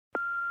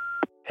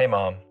Hey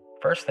Mom,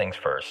 first things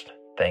first,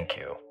 thank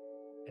you.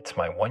 It's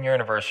my 1-year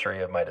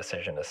anniversary of my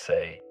decision to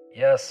say,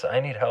 yes, I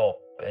need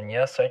help, and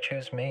yes, I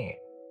choose me.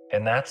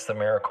 And that's the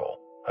miracle.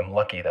 I'm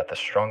lucky that the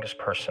strongest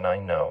person I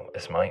know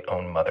is my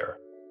own mother.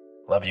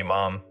 Love you,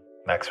 Mom.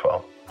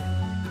 Maxwell.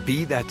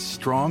 Be that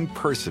strong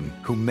person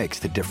who makes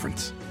the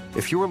difference.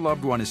 If your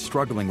loved one is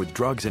struggling with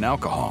drugs and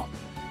alcohol,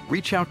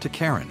 reach out to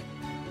Caron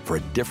for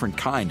a different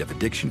kind of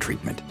addiction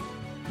treatment.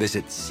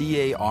 Visit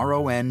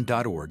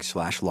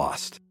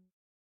caron.org/lost.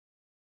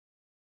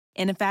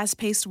 In a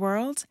fast-paced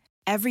world,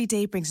 every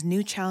day brings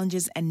new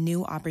challenges and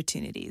new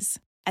opportunities.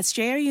 At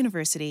Strayer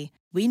University,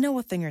 we know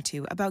a thing or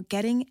two about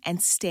getting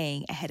and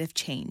staying ahead of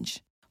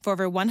change. For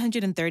over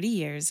 130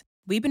 years,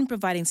 we've been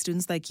providing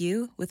students like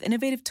you with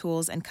innovative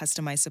tools and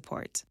customized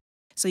support,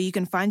 so you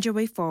can find your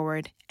way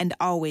forward and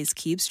always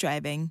keep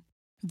striving.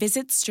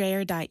 Visit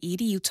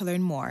strayer.edu to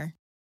learn more.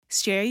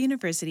 Strayer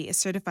University is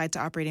certified to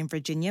operate in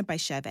Virginia by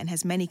Chev and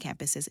has many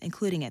campuses,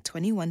 including at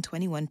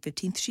 2121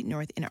 15th Street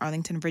North in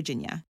Arlington,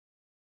 Virginia.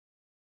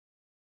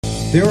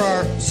 There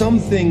are some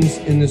things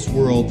in this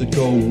world that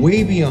go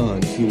way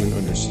beyond human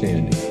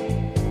understanding.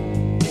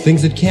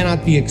 Things that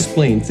cannot be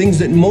explained, things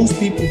that most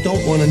people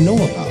don't want to know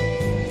about.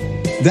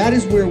 That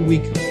is where we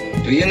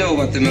come. Do you know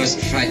what the most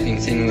frightening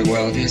thing in the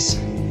world is?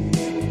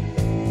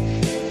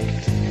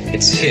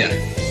 It's fear.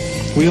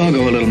 We all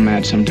go a little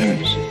mad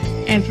sometimes.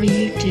 Whatever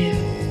you do,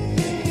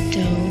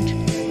 don't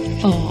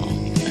fall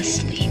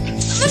asleep. I'm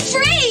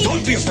afraid!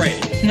 Don't be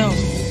afraid! No.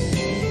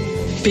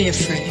 Be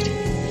afraid.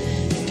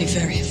 Be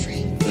very afraid.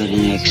 What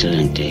an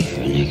excellent day for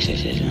an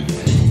exorcism.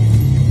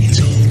 It's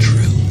all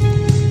true.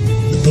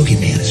 The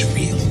boogeyman is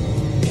real,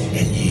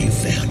 and you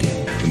found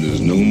him. And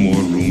there's no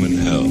more room in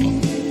hell.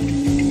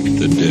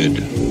 The dead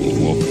will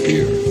walk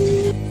the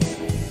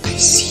earth. I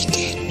see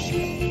dead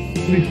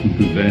people. Listen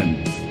to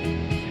them.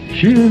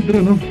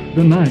 Children of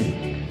the night.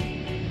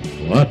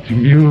 What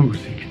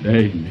music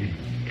they make.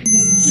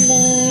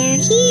 They're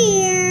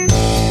here.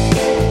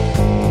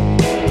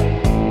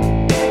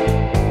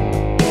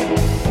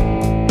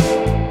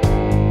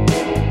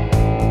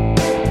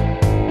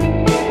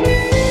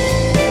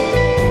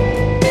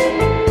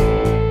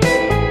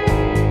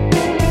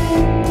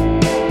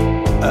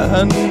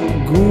 And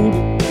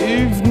good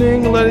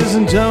evening, ladies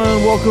and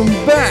gentlemen. Welcome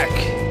back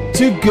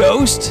to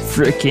Ghost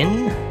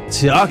Frickin'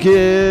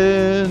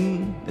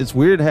 Talkin'. It's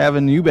weird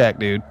having you back,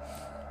 dude.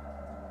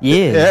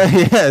 Yeah,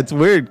 it's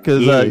weird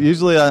because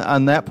usually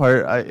on that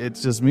part,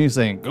 it's just me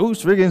saying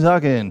Ghost Frickin'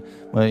 Talkin'.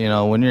 But you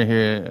know, when you're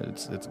here,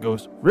 it's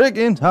Ghost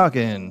Frickin'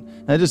 Talkin'.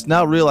 And I just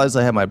now realized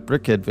I have my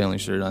Brickhead family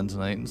shirt on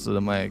tonight instead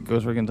of my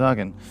Ghost Frickin'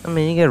 Talkin'. I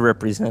mean, you gotta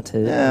represent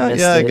it.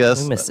 I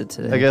guess. We missed it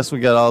today. I guess we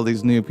got all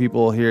these new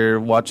people here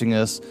watching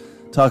us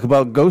talk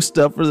about ghost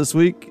stuff for this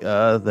week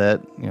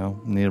that, you know,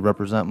 need to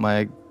represent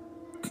my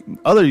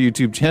other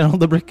YouTube channel,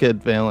 the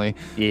Brickhead family,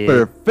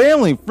 for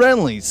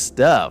family-friendly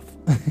stuff.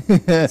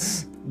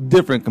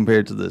 Different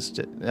compared to this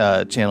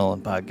channel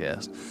and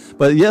podcast.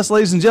 But yes,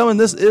 ladies and gentlemen,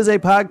 this is a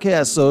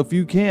podcast, so if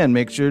you can,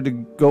 make sure to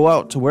go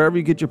out to wherever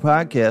you get your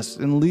podcasts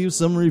and leave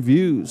some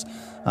reviews.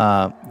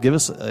 Give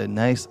us a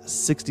nice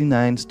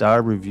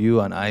 69-star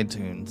review on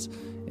iTunes,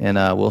 and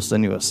we'll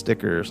send you a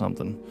sticker or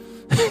something.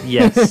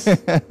 Yes.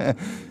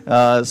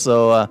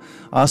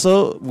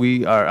 Also,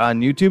 we are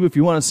on YouTube. If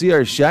you want to see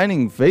our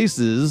shining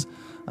faces,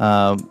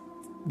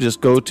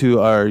 just go to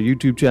our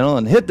YouTube channel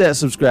and hit that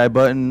subscribe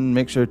button.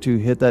 Make sure to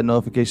hit that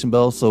notification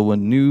bell so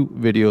when new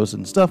videos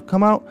and stuff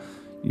come out,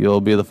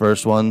 you'll be the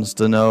first ones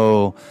to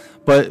know.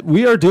 But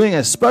we are doing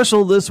a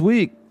special this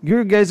week.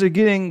 You guys are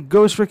getting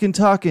Ghost Frickin'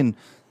 Talkin'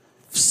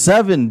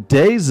 7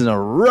 days in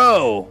a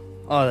row.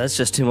 Oh, that's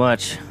just too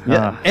much.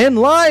 Yeah, and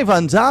live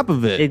on top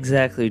of it.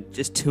 Exactly,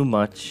 just too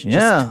much.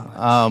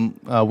 Yeah.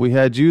 We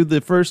had you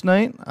the first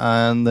night,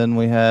 and then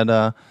we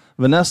had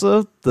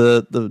Vanessa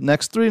the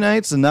next 3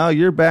 nights, and now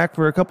you're back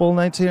for a couple of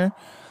nights here.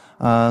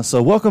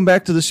 So welcome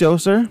back to the show,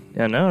 sir.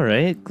 Yeah, I know,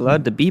 right?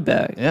 Glad to be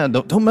back. Yeah,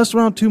 don't mess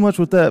around too much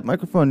with that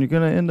microphone. You're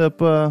going to end up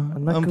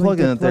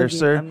unplugging it there,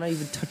 sir. I'm not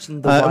even touching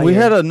the wire. We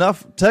had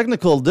enough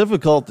technical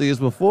difficulties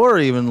before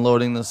even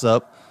loading this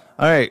up.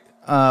 All right.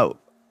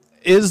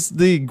 Is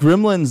the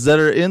gremlins that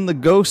are in the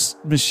ghost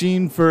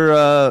machine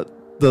for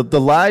the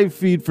live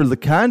feed for the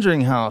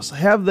Conjuring House,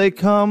 have they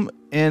come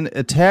and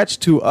attached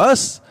to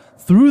us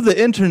through the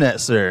internet,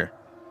 sir?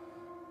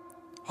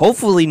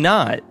 Hopefully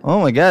not.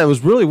 Oh my god, it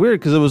was really weird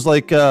because it was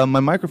like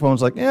my microphone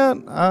was like,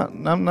 I'm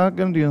not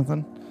gonna do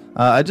anything.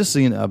 I just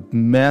seen a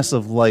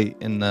massive light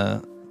in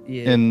the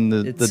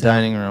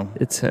dining room.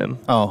 It's him.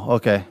 Oh,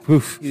 okay.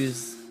 Oof.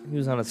 He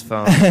was on his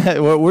phone.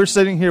 We're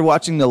sitting here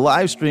watching the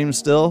live stream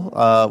still.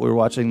 We're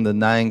watching the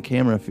 9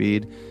 camera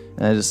feed,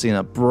 and I just seen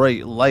a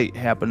bright light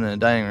happen in the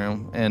dining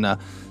room. And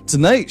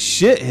tonight,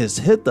 shit has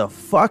hit the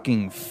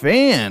fucking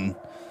fan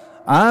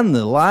on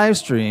the live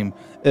stream.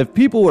 If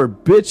people were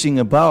bitching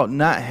about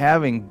not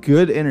having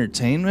good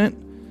entertainment,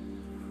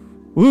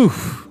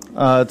 woof.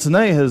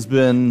 Tonight has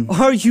been...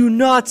 Are you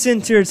not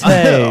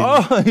entertained?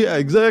 Oh, yeah,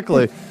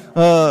 exactly.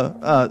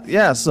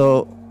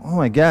 So oh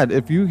my God,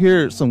 if you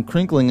hear some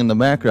crinkling in the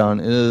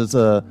background, it is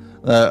our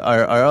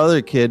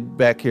other kid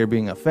back here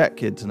being a fat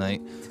kid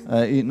tonight,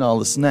 eating all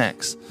the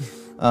snacks.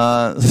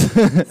 But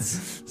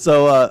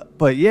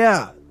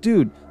yeah,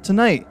 dude,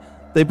 tonight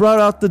they brought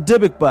out the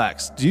Dybbuk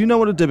box. Do you know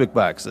what a Dybbuk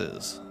box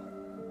is?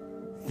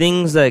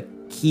 Things that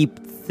keep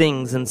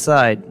things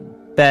inside.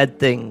 Bad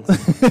things.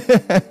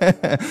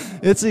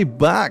 It's a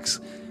box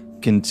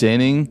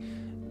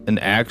containing an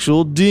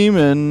actual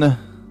demon.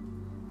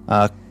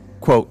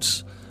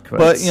 Quotes.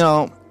 But you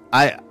know,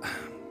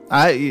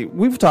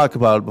 we've talked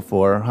about it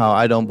before, how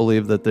I don't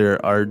believe that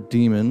there are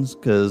demons,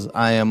 because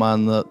I am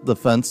on the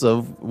fence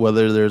of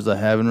whether there's a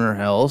heaven or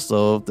hell.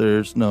 So if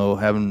there's no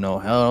heaven, no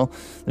hell,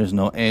 there's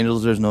no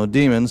angels, there's no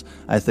demons.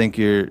 I think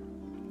your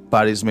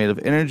body's made of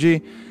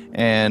energy,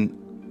 and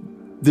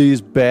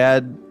these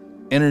bad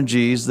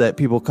energies that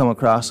people come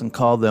across and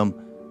call them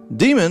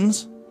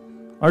demons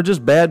are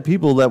just bad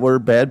people that were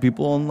bad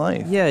people in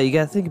life. Yeah, you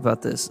gotta think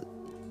about this.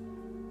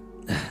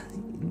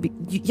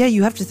 Yeah,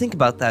 you have to think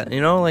about that. You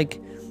know,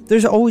 like,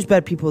 there's always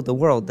bad people in the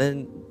world,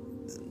 and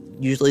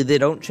usually they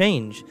don't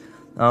change.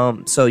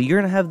 So you're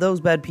gonna have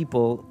those bad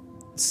people.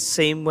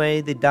 Same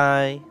way they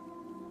die,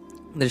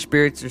 their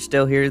spirits are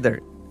still here. Their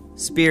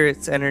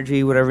spirits,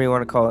 energy, whatever you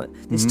want to call it,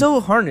 they still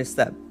harness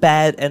that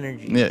bad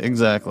energy. Yeah,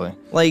 exactly.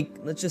 Like,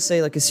 let's just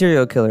say, like a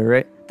serial killer,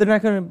 right? They're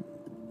not gonna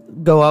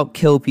go out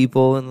kill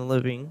people in the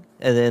living,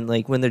 and then,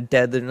 like, when they're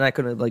dead, they're not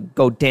gonna, like,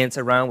 go dance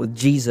around with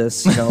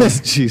Jesus, you know,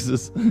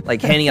 Jesus,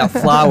 like handing out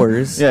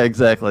flowers. Yeah,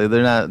 exactly.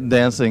 They're not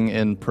dancing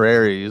in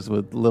prairies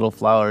with little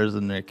flowers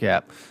in their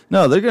cap.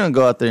 No, they're gonna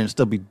go out there and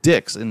still be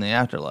dicks in the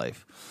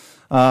afterlife.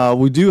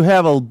 We do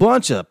have a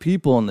bunch of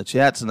people in the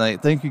chat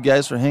tonight. Thank you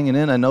guys for hanging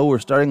in. I know we're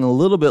starting a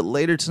little bit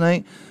later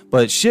tonight,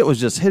 but shit was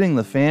just hitting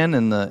the fan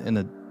in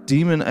the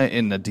demon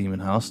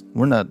house.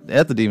 We're not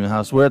at the demon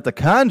house. We're at the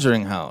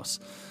Conjuring house.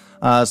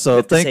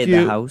 So thank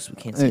you. The house. We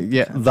can't say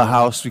the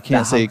house. We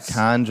can't say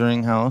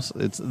Conjuring house.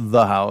 It's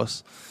the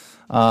house.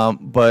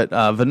 But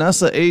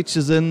Vanessa H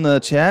is in the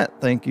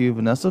chat. Thank you,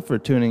 Vanessa, for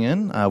tuning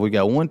in. We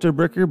got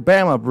Winterbricker,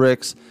 Bama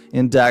Bricks,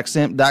 and Doc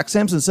Sam. Doc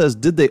Sampson says,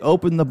 "Did they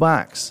open the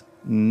box?"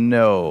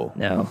 No,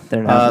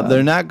 they're not.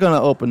 They're not going to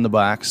open the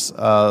box.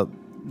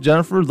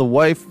 Jennifer, the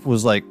wife,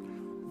 was like,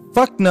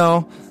 "Fuck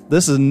no,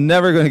 this is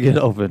never going to get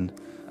opened."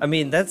 I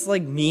mean, that's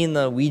like me and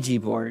the Ouija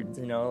board.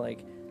 You know,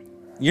 like,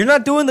 you're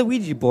not doing the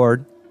Ouija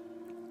board,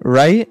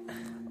 right?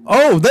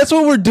 Oh, that's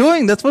what we're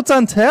doing. That's what's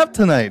on tap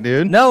tonight,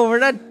 dude. No, we're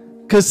not.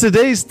 Because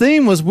today's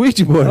theme was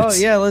Ouija boards. Oh,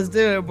 yeah, let's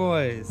do it,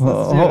 boys.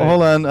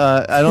 Hold on.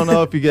 I don't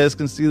know if you guys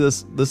can see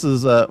this. This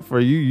is for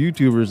you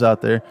YouTubers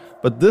out there.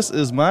 But this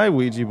is my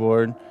Ouija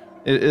board.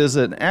 It is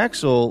an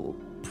actual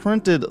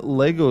printed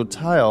Lego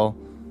tile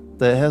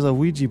that has a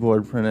Ouija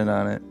board printed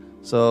on it.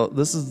 So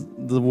this is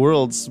the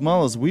world's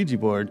smallest Ouija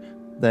board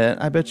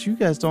that I bet you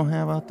guys don't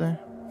have out there.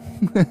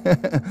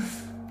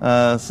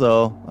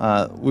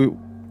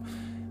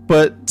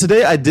 But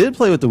today I did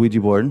play with the Ouija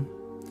board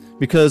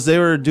because they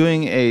were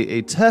doing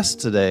a test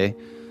today.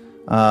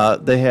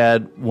 They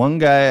had one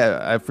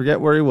guy, I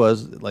forget where he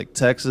was, like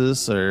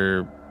Texas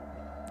or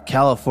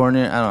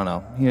California, I don't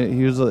know.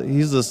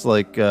 He's this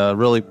like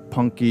really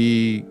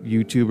punky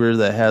YouTuber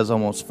that has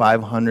almost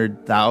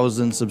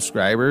 500,000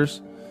 subscribers.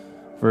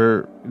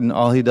 And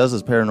all he does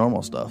is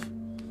paranormal stuff.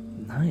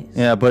 Nice.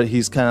 Yeah, but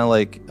he's kind of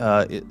like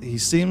he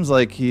seems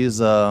like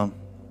he's I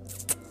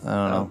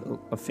don't know,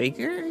 a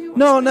faker?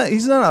 No,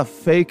 he's not a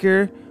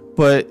faker,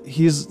 but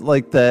he's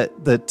like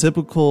that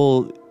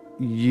typical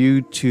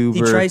YouTuber.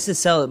 He tries to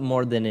sell it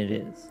more than it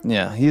is.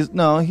 Yeah,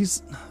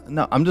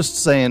 I'm just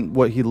saying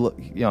what he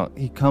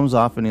he comes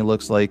off and he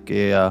looks like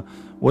a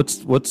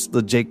what's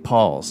the Jake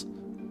Pauls?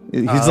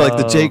 He's like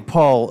the Jake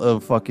Paul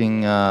of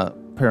fucking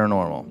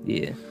paranormal.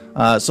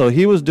 Yeah. So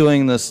he was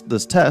doing this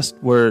test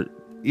where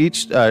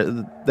each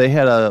they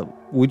had a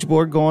Ouija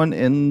board going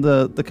in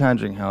the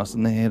Conjuring house,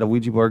 and they had a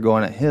Ouija board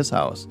going at his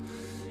house,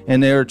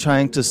 and they were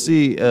trying to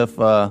see if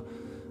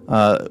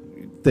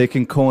they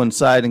can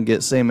coincide and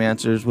get same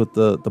answers with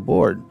the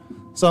board.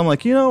 So I'm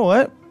like, you know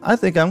what? I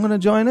think I'm going to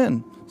join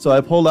in. So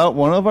I pulled out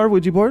one of our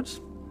Ouija boards,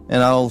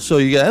 and I'll show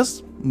you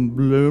guys.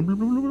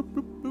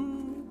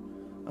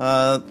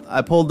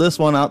 I pulled this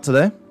one out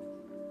today.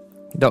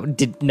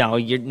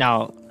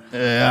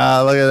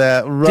 Yeah, look at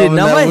that. Dude,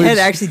 now my head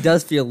actually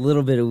does feel a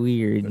little bit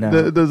weird now.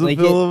 Does it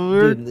feel a little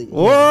weird? Dude,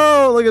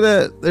 whoa, look at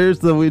that. There's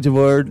the Ouija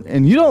board.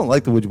 And you don't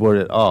like the Ouija board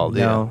at all, do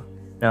you?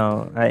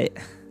 No.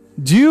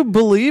 Do you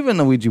believe in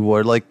the Ouija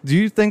board? Like, do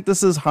you think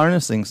this is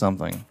harnessing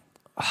something?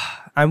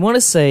 I want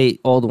to say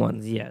old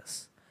ones,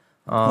 yes.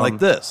 Like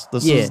this.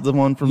 This is the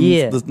one from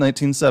the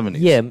 1970s.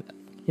 Yeah,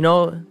 you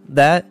know,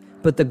 that.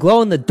 But the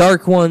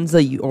glow-in-the-dark ones,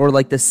 or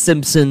like the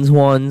Simpsons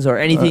ones, or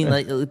anything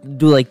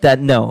like that,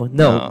 no.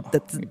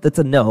 That's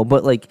a no.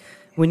 But like,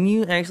 when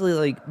you actually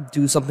like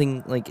do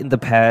something like in the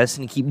past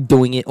and you keep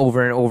doing it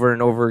over and over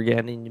and over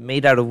again, and you're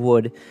made out of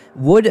wood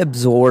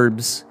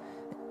absorbs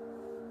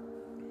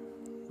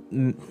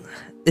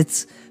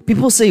it's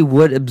people say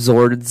wood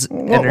absorbs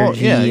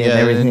energy and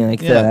everything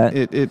like that.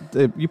 It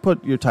you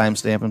put your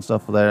timestamp and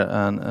stuff there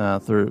on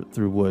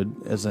through wood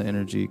as an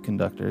energy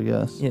conductor.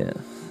 Yes. Yeah.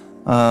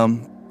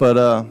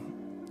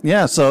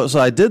 So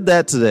I did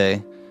that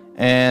today,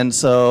 and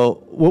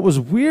so what was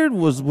weird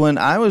was when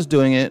I was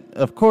doing it.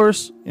 Of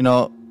course,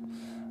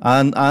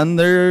 on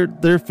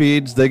their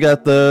feeds, they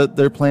got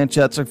their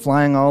planchettes are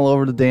flying all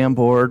over the damn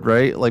board,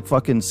 right? Like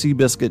fucking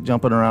Seabiscuit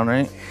jumping around,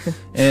 right?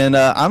 And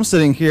I'm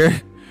sitting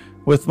here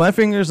with my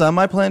fingers on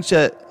my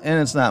planchette,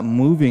 and it's not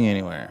moving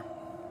anywhere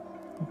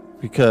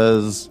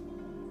because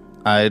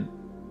I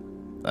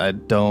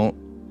don't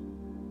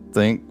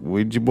think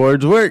Ouija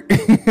boards work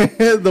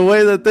the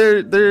way that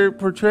they're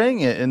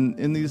portraying it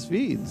in these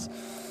feeds.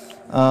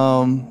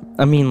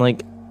 I mean,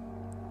 like,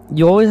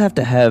 you always have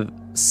to have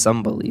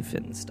some belief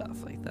in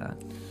stuff like that.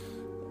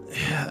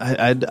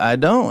 I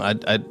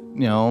don't.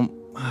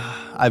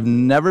 I've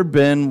never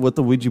been with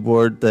the Ouija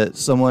board that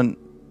someone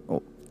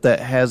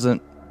that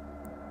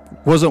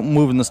wasn't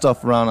moving the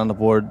stuff around on the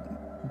board,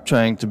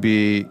 trying to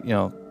be,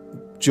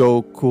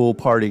 Joe Cool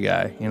party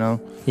guy,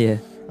 Yeah.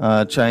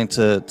 Trying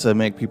to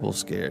make people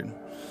scared.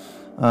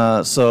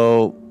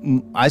 So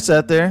I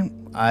sat there.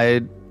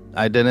 I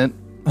didn't.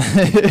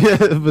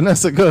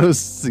 Vanessa goes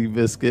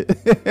Seabiscuit.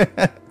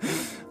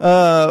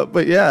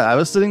 But yeah, I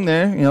was sitting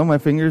there, my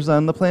fingers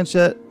on the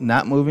planchette,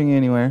 not moving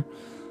anywhere.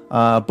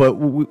 But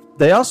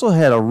they also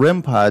had a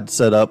REM pod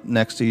set up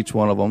next to each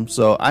one of them.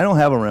 So I don't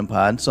have a REM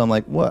pod. So I'm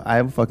like, what? I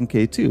have a fucking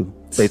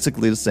K2.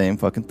 Basically the same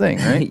fucking thing,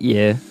 right?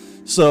 Yeah.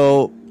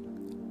 So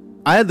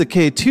I had the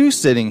K2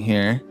 sitting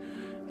here,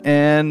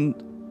 and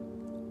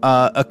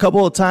a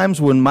couple of times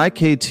when my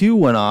K2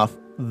 went off,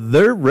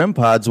 their REM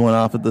pods went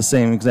off at the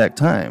same exact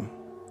time.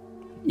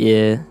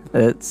 Yeah,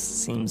 that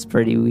seems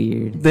pretty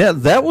weird.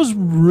 That was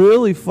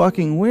really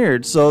fucking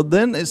weird. So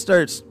then it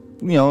starts,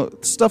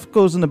 stuff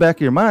goes in the back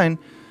of your mind.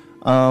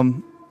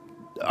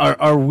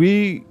 Are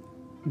we,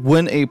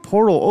 when a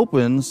portal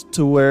opens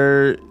to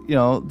where,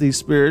 these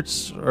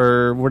spirits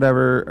or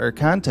whatever are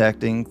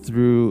contacting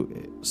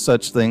through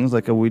such things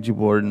like a Ouija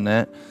board and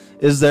that,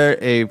 is there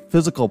a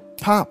physical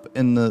pop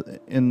in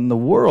the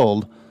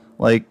world,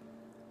 like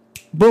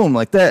boom,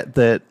 like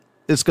that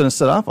it's going to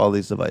set off all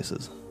these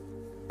devices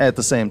at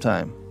the same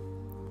time?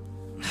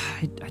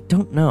 I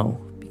don't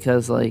know,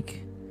 because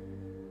like,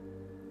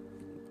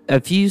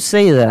 if you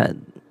say that,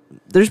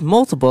 there's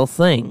multiple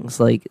things.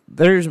 Like,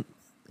 you're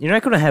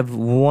not going to have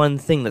one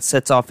thing that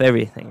sets off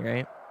everything,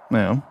 right?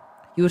 Yeah.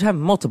 You would have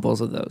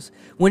multiples of those.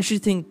 Wouldn't you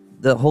think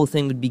the whole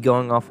thing would be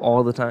going off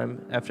all the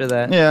time after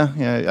that? Yeah,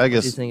 I guess.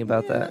 What do you think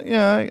about that?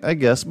 Yeah, I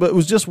guess. But it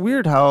was just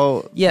weird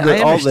how... Yeah,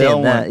 I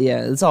understand that.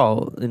 Yeah, it's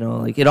all,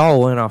 like, it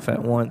all went off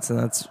at once, and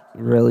that's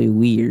really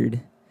weird.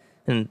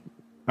 And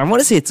I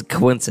want to say it's a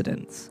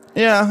coincidence.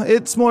 Yeah,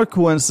 it's more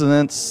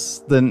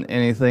coincidence than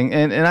anything.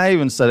 And I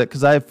even said it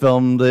because I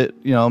filmed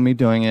it, me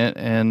doing it.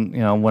 And,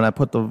 when I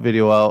put the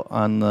video out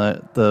on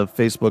the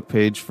Facebook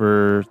page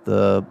for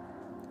the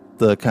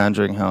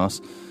Conjuring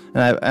House,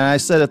 and I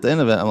said at the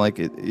end of it, I'm like,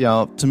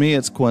 to me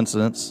it's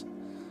coincidence,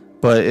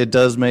 but it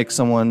does make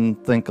someone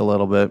think a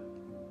little bit.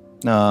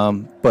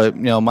 But,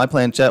 my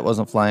planchette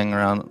wasn't flying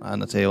around on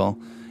the table.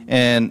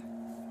 And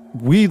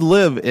we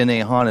live in a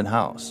haunted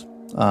house.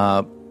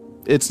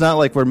 It's not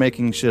like we're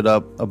making shit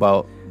up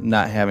about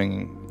not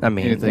having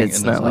anything.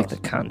 It's not like the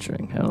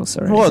Conjuring House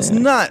or anything. Well, it's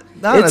not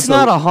it's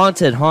not a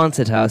haunted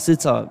house.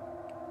 It's a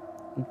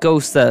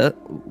ghost that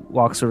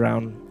walks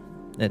around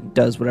and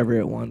does whatever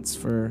it wants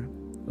for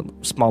a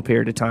small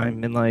period of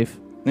time in life.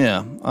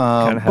 Yeah,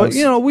 but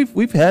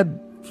we've had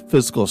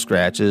physical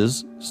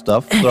scratches,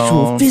 stuff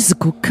thrown,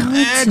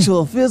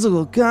 actual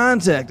physical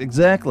contact.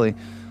 Exactly.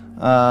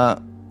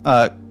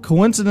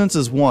 Coincidence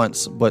is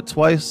once, but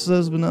twice,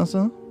 says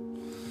Vanessa.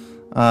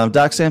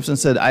 Doc Sampson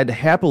said, I'd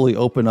happily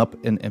open up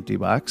an empty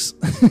box.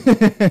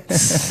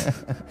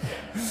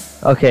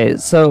 Okay,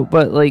 so,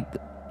 but, like,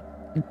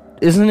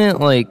 isn't it,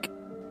 like,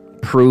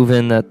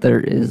 proven that there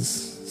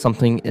is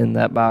something in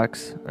that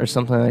box or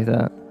something like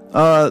that?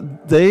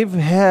 They've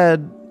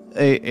had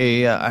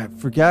I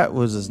forgot what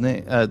was his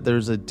name.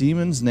 There's a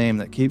demon's name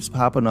that keeps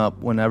popping up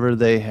whenever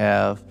they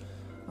have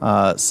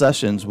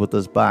sessions with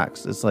this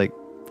box. It's like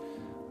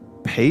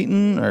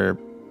Peyton or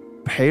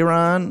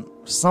Peyron,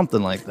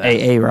 something like that.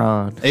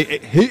 Aaron.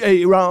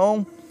 Hey,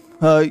 Aaron.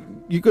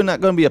 You're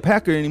not going to be a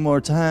Packer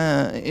anymore,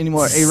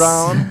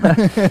 Aaron.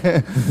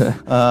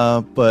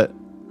 But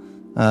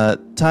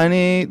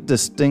tiny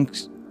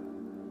distinct.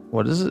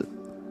 What is it?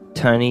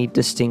 Tiny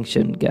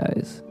distinction,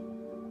 guys.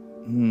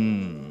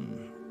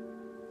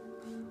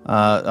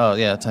 Oh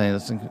yeah, tiny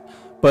distinction.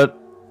 But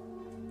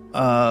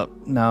now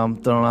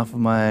I'm thrown off of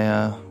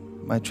my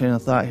my train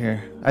of thought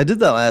here. I did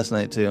that last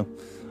night too.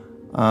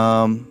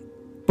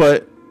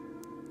 But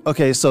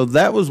okay, so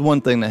that was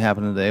one thing that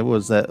happened today.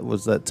 Was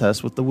that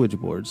test with the Ouija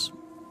boards?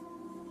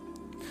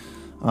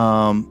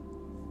 But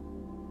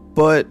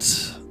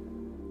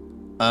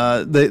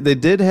they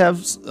did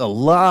have a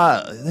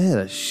lot. They had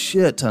a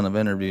shit ton of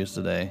interviews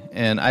today,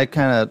 and I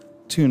kind of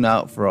tuned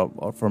out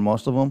for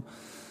most of them.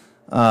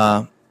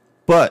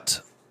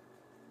 But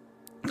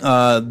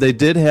they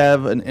did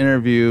have an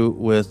interview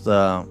with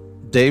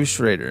Dave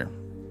Schrader.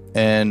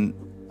 And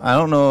I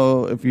don't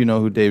know if you know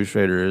who Dave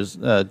Schrader is,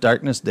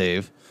 Darkness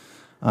Dave.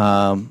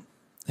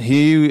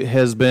 He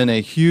has been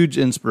a huge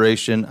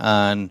inspiration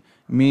on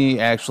me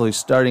actually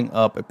starting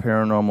up a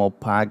paranormal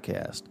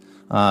podcast.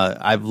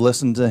 I've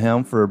listened to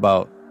him for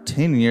about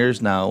 10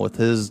 years now with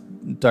his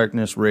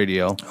Darkness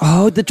Radio.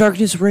 Oh, the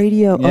Darkness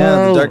Radio.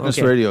 Yeah, the Darkness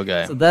Radio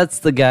guy. So that's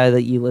the guy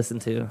that you listen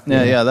to.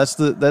 Yeah, that's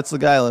the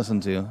guy I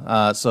listen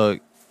to.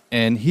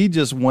 And he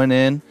just went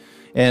in,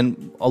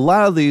 and a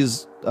lot of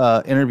these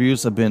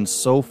interviews have been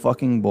so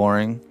fucking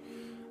boring,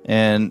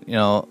 and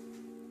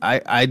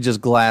I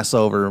just glass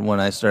over when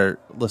I start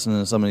listening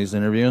to some of these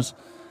interviews.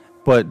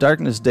 But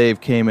Darkness Dave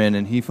came in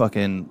and he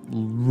fucking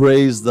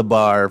raised the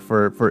bar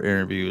for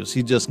interviews.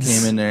 He just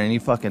came in there and he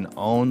fucking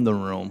owned the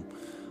room.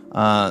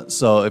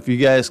 So if you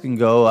guys can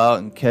go out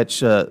and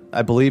catch,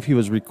 I believe he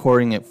was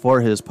recording it for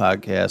his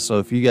podcast. So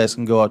if you guys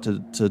can go out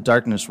to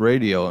Darkness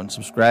Radio and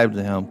subscribe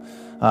to him,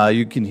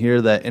 you can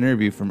hear that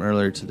interview from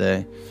earlier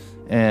today.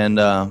 And,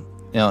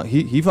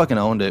 he fucking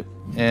owned it.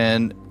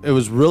 And it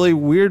was really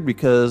weird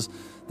because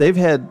they've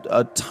had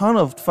a ton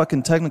of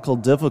fucking technical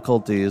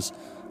difficulties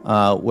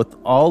with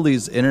all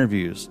these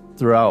interviews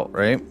throughout,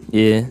 right?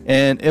 Yeah.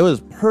 And it was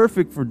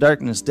perfect for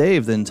Darkness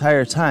Dave the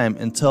entire time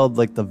until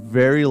like the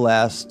very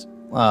last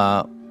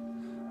like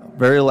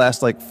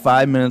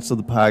 5 minutes of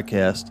the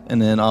podcast,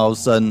 and then all of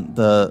a sudden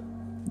the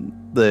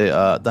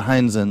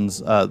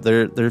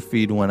Heinzens their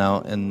feed went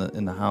out in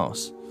the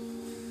house.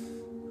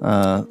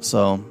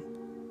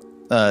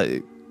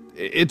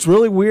 It's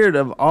really weird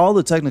of all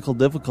the technical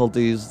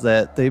difficulties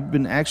that they've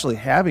been actually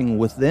having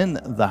within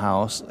the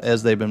house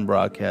as they've been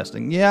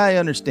broadcasting. Yeah, I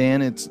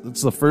understand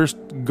it's the first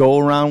go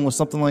around with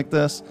something like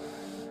this,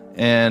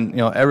 and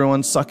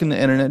everyone's sucking the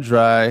internet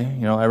dry.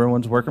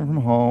 Everyone's working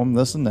from home,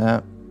 this and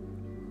that.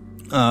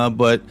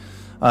 But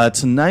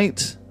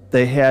tonight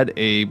they had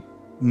a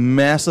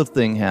massive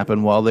thing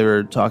happen while they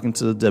were talking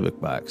to the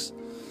Dybbuk box.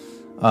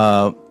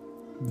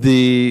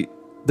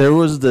 There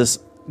was this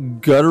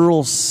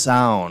guttural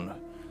sound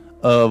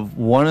of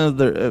one of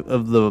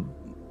the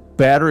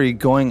battery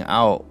going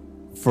out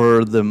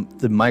for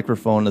the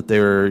microphone that they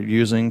were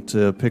using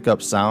to pick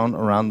up sound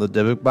around the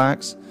Dybbuk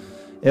box.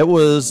 It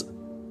was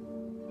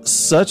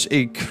such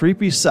a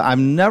creepy sound. I've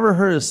never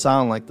heard a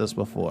sound like this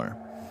before,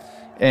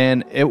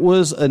 and it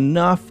was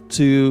enough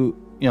to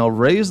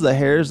raise the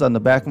hairs on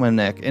the back of my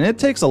neck. And it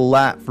takes a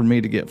lot for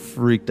me to get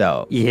freaked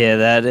out. Yeah,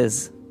 that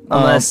is,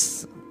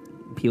 unless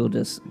people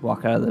just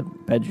walk out of the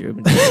bedroom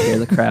and just scare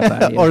the crap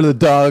out of you, or the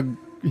dog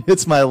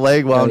hits my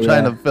leg while I'm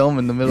trying to film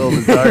in the middle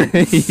of the dark.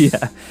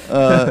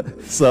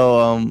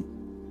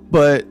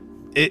 But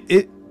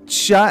it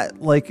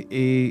shot like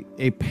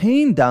a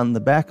pain down the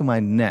back of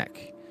my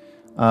neck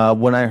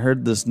when I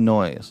heard this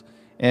noise.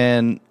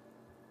 And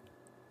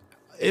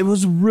it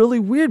was really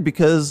weird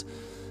because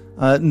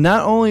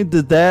not only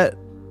did that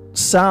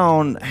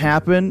sound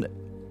happen,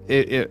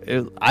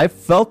 I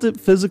felt it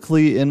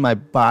physically in my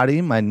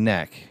body, my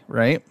neck,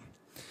 right?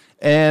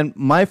 And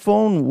my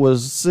phone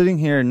was sitting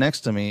here next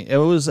to me. It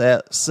was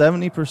at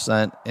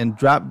 70% and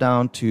dropped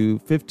down to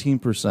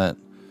 15%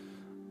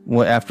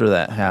 after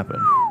that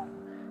happened.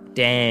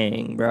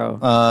 Dang, bro.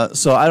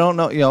 So I don't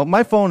know.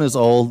 My phone is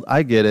old.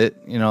 I get it.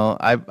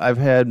 I've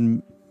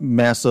had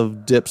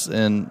massive dips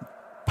in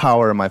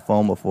power in my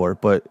phone before,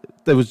 but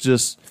it was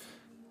just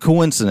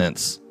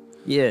coincidence.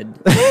 Yeah.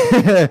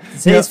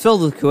 Today's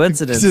filled with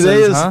coincidences.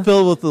 Today is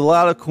filled with a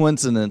lot of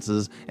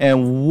coincidences.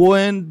 And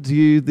when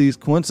do these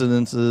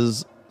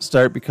coincidences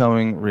start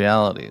becoming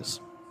realities?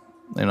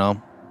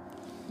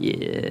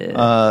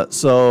 Yeah.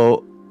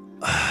 So,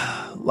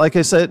 like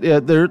I said,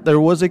 there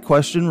was a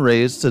question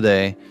raised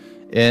today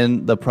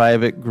in the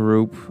private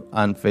group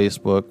on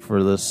Facebook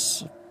for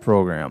this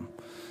program.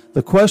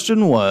 The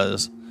question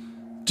was,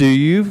 do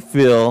you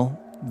feel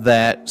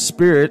that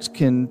spirits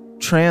can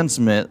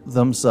transmit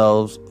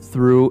themselves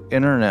through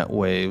internet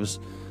waves,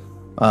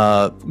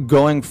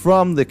 going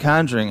from the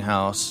Conjuring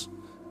house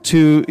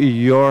to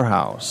your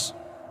house?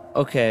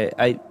 Okay,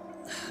 I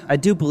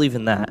do believe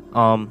in that.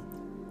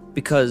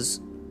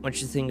 Because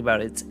once you think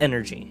about it, it's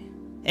energy.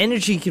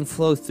 Energy can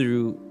flow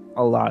through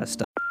a lot of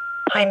stuff.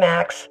 Hi,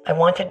 Max. I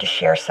wanted to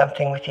share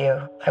something with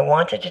you. I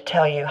wanted to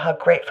tell you how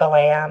grateful I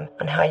am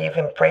and how you've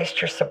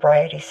embraced your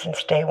sobriety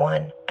since day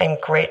one. I'm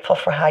grateful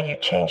for how you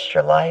changed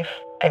your life.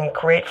 I'm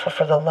grateful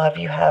for the love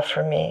you have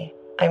for me.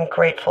 I'm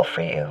grateful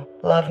for you.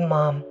 Love,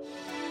 Mom.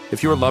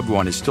 If your loved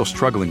one is still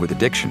struggling with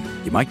addiction,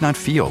 you might not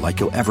feel like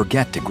you'll ever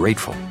get to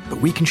grateful,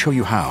 but we can show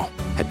you how.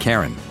 At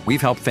Caron,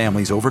 we've helped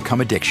families overcome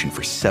addiction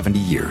for 70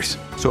 years.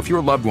 So if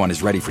your loved one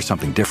is ready for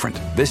something different,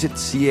 visit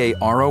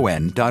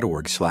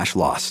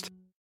caron.org/lost.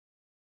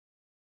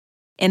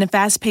 In a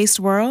fast-paced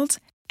world,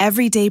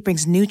 every day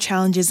brings new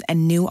challenges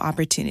and new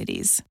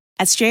opportunities.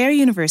 At Strayer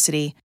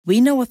University,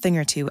 we know a thing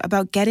or two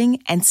about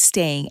getting and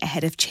staying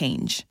ahead of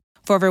change.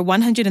 For over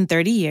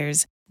 130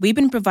 years, we've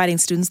been providing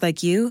students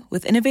like you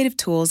with innovative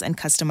tools and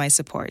customized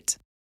support.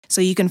 so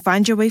you can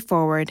find your way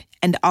forward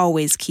and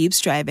always keep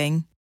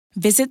striving.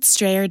 Visit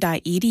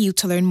strayer.edu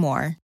to learn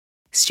more.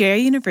 Strayer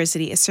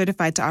University is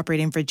certified to operate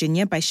in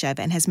Virginia by Chev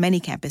and has many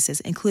campuses,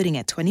 including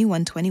at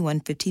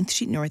 2121 15th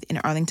Street North in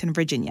Arlington,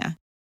 Virginia.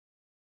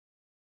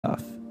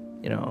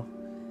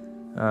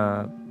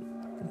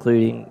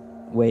 Including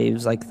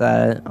waves like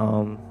that.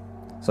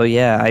 So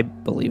yeah, I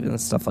believe in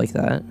stuff like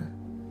that.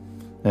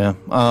 Yeah.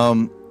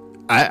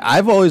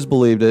 I've always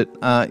believed it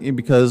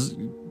because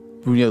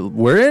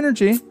we're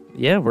energy.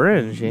 Yeah, we're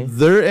energy.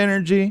 They're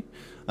energy.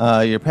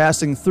 You're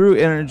passing through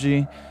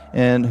energy,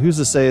 and who's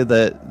to say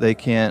that they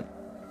can't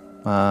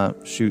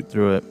shoot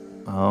through it?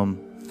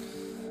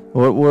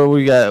 What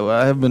we got?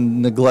 I have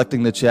been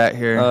neglecting the chat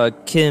here.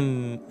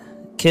 Kim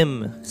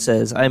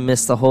says, I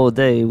missed the whole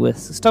day with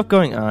stuff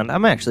going on.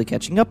 I'm actually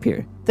catching up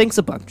here. Thanks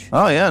a bunch.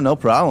 Oh yeah, no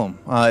problem.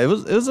 It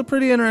was a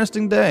pretty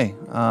interesting day.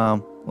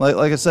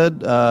 Like I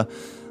said,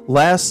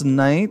 last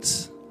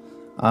night,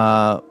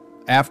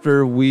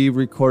 after we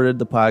recorded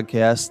the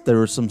podcast, there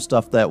was some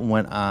stuff that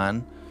went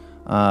on.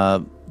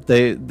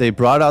 They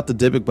brought out the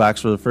Dybbuk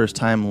box for the first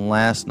time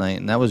last night,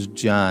 and that was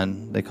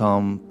John. They call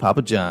him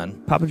Papa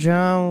John. Papa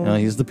John.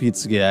 He's the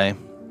pizza guy.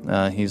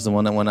 He's the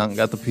one that went out and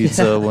got the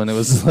pizza when it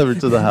was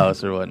delivered to the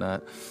house or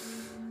whatnot.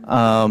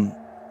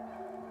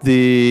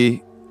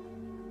 He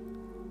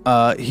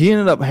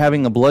ended up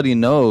having a bloody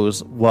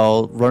nose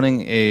while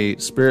running a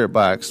spirit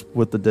box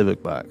with the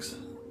Dybbuk box.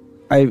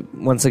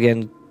 Once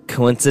again,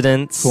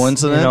 coincidence.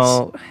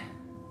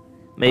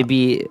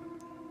 Maybe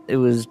it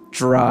was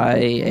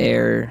dry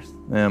air.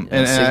 And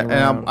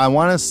I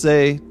want to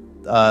say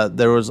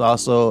there was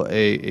also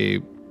a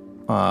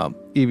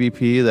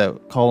EVP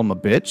that called him a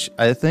bitch,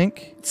 I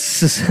think.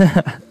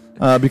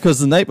 Because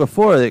the night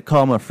before, they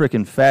called him a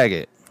freaking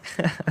faggot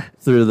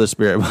through the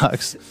spirit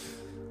box.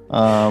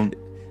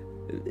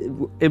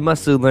 It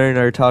must have learned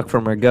our talk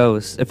from our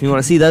ghost. If you want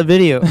to see that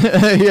video.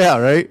 Yeah,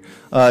 right?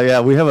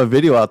 We have a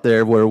video out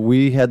there where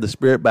we had the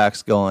spirit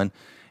box going,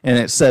 and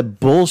it said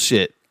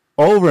bullshit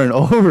over and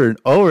over and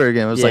over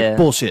again. It was like,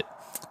 bullshit.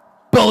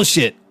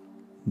 Bullshit.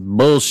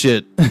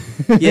 Bullshit.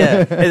 Yeah.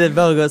 And then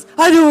Bella goes,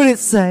 I knew what it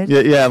said.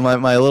 Yeah,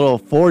 my little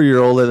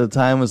 4-year-old at the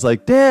time was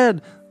like,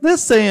 Dad,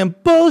 this saying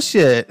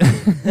bullshit.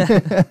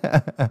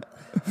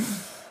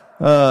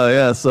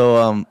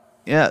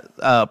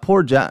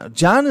 Poor John.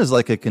 John is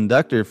like a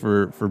conductor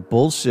for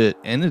bullshit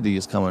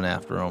entities coming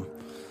after him.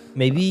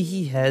 Maybe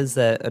he has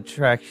that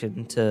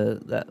attraction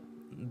to that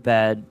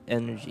bad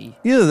energy.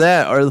 Either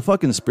that or the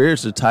fucking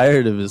spirits are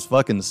tired of his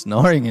fucking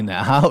snoring in the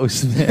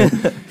house,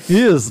 man.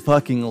 He is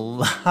fucking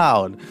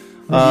loud.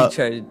 Maybe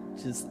try to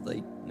just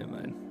never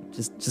mind.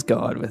 Just go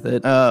on with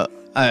it.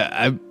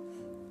 I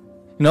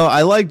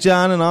like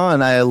John and all,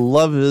 and I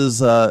love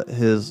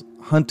his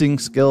hunting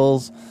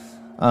skills.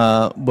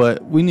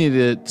 But we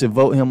needed to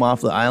vote him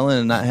off the island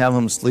and not have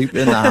him sleep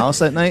in the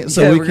house at night.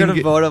 So we're gonna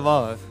vote him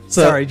off.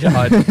 Sorry,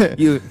 John.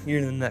 You're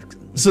the next.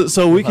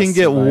 So we can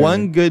get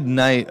one good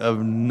night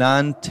of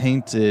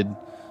non-tainted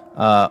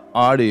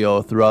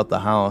audio throughout the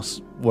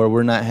house where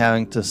we're not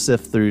having to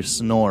sift through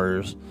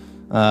snores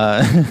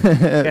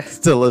to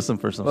listen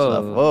for some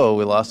stuff. Oh,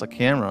 we lost a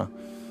camera.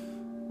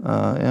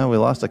 We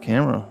lost a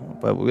camera,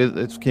 but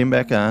it came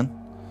back on.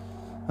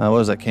 What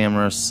was that,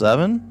 camera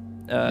 7?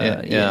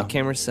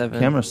 Camera 7.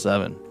 Camera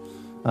 7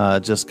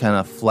 just kind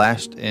of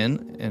flashed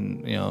in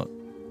and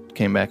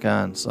came back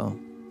on. So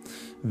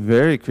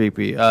very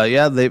creepy.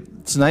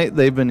 Tonight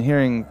they've been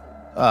hearing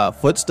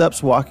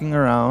footsteps walking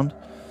around.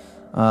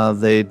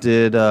 They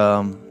did.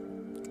 A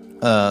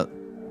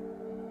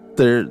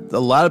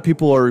lot of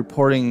people are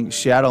reporting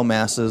shadow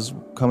masses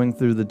coming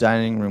through the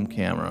dining room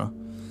camera,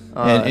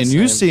 and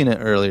you've seen it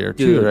earlier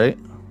too, right?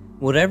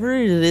 Whatever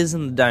it is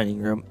in the dining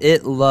room,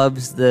 it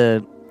loves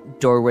the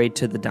doorway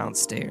to the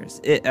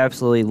downstairs. It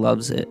absolutely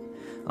loves it,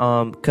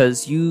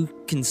 because you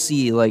can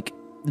see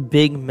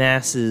big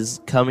masses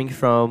coming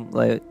from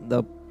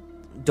the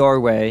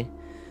doorway,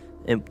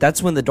 and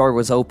that's when the door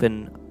was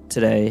open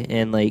today.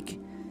 And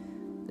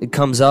it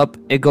comes up,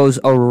 it goes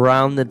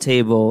around the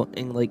table,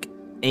 and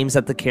aims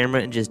at the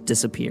camera and just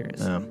disappears.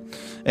 Yeah.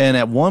 And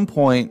at one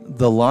point,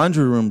 the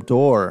laundry room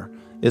door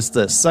is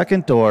the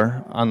second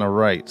door on the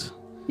right.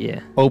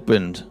 Yeah,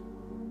 opened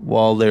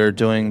while they were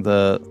doing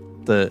the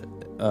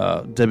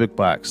Dybbuk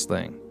box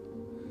thing.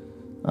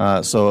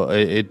 So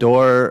a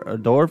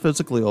door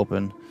physically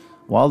opened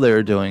while they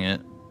were doing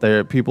it.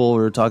 People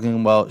were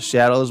talking about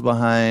shadows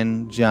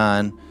behind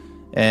John,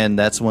 and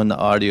that's when the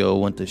audio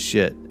went to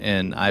shit.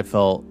 And I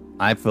felt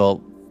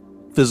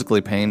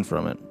physically pain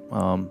from it.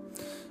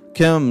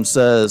 Kim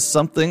says,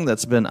 something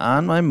that's been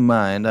on my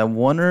mind. I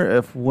wonder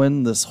if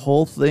when this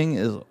whole thing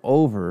is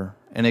over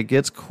and it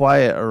gets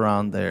quiet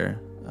around there,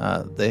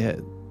 they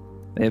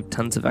have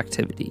tons of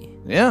activity.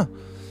 Yeah.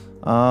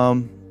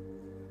 I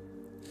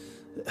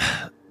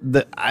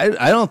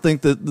don't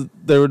think that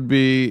there would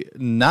be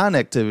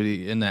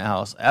non-activity in that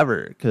house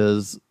ever,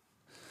 because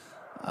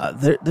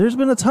there's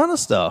been a ton of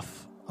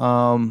stuff.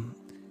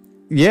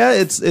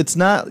 It's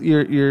not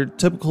your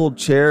typical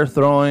chair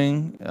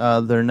throwing.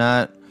 They're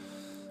not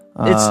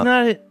It's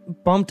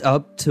not bumped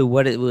up to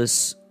what it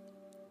was.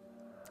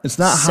 It's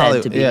not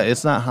Hollywood. Yeah,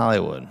 it's not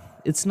Hollywood.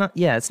 It's not.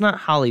 Yeah, it's not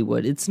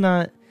Hollywood. It's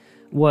not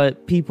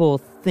what people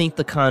think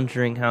the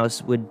Conjuring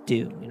house would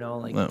do. You know,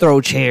 like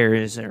throw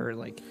chairs or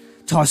like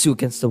toss you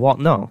against the wall.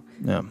 No.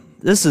 Yeah.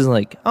 This is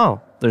like, oh,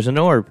 there's an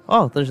orb.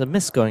 Oh, there's a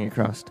mist going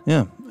across.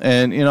 Yeah.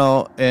 And, you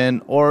know,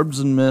 and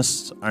orbs and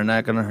mists are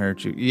not going to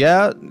hurt you.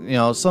 Yeah, you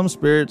know, some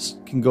spirits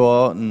can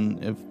go out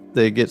and if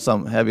they get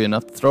something heavy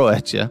enough to throw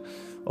at you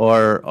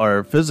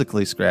or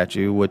physically scratch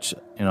you, which,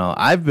 you know,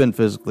 I've been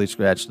physically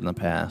scratched in the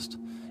past.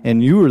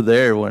 And you were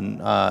there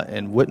when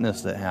and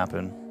witnessed it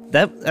happen.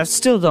 That I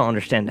still don't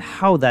understand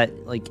how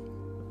that, like,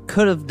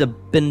 could have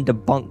been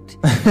debunked.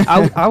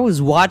 I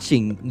was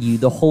watching you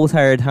the whole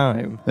entire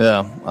time.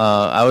 Yeah,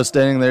 I was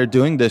standing there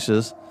doing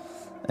dishes,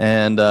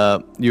 and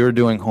you were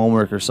doing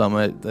homework or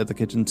something at the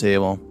kitchen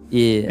table.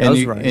 Yeah,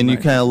 and you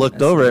kind of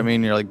looked over at me,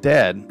 and you're like,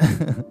 "Dad,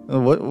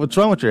 what's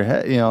wrong with your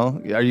head? You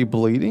know, are you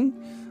bleeding?"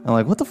 I'm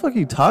like, "What the fuck are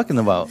you talking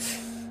about?"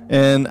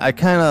 And I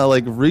kind of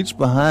like reached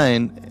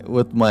behind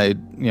with my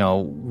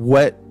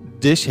wet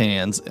dish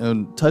hands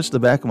and touched the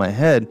back of my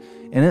head.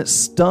 And it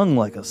stung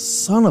like a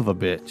son of a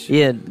bitch.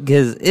 Yeah,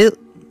 because it,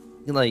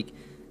 like,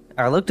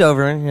 I looked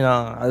over, you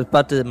know, I was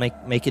about to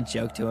make a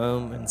joke to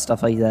him and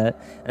stuff like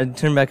that. I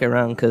turned back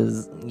around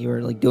because you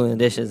were, like, doing the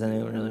dishes and I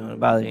didn't really want to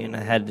bother you. And I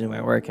had to do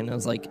my work and it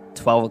was, like,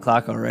 12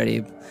 o'clock already.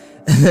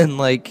 And then,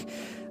 like,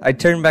 I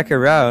turned back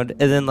around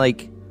and then,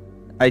 like,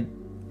 I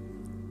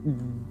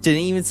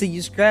didn't even see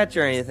you scratch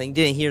or anything.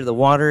 Didn't hear the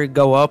water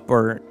go up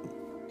or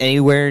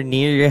anywhere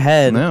near your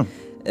head. No.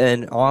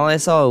 And all I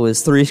saw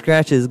was 3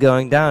 scratches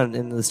going down,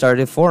 and it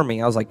started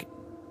forming. I was like,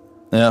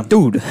 "Yeah,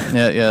 dude."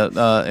 Yeah.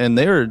 And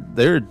they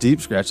were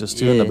deep scratches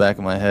too in the back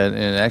of my head,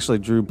 and it actually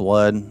drew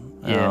blood.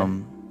 Yeah.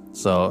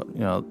 So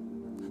you know,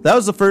 that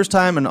was the first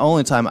time and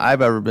only time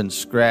I've ever been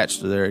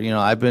scratched there. You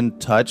know, I've been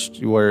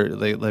touched where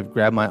they've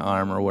grabbed my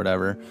arm or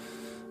whatever.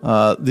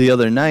 The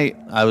other night,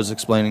 I was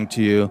explaining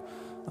to you.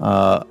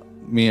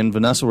 Me and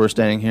Vanessa were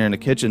standing here in the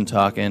kitchen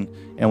talking,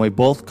 and we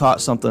both caught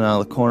something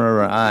out of the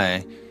corner of our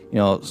eye. You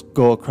know,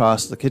 go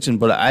across the kitchen,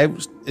 but I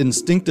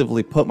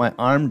instinctively put my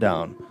arm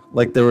down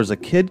like there was a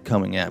kid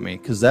coming at me,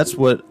 because that's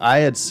what I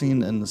had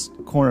seen in the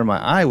corner of my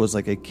eye was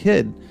like a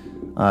kid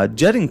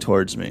jetting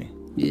towards me.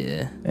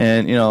 Yeah.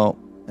 And, you know,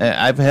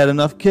 I've had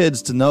enough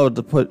kids to know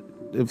to put,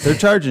 if they're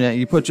charging at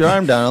you, put your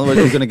arm down, otherwise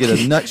you're going to get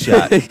a nut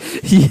shot.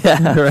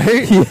 Yeah.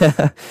 Right?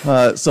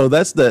 Yeah. So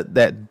that's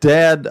that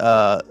dad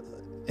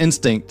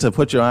instinct to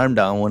put your arm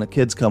down when a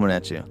kid's coming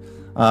at you.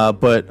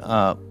 But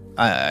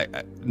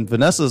and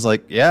Vanessa's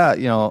like, yeah,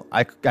 you know,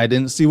 I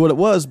didn't see what it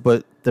was,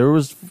 but there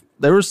was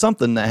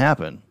something that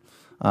happened.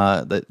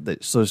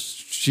 So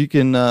she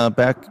can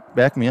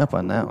back me up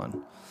on that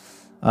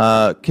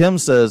one. Kim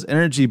says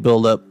energy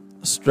buildup,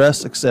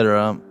 stress,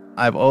 etc.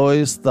 I've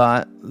always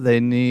thought they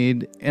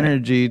need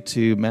energy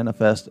to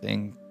manifest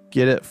and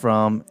get it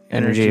from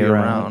energy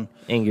around.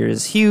 Anger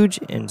is huge,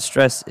 and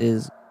stress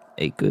is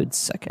a good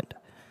second.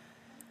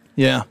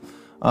 Yeah,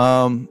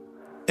 and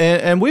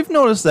we've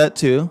noticed that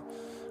too.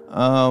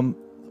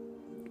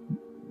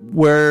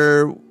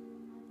 Where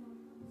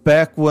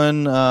back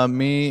when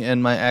me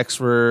and my ex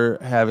were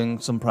having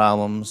some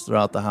problems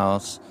throughout the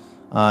house,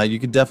 you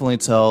could definitely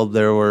tell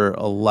there were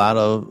a lot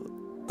of.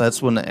 That's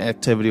when the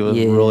activity was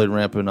really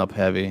ramping up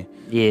heavy.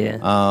 Yeah.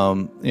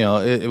 You know,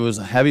 it was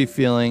a heavy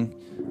feeling,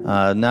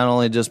 not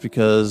only just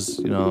because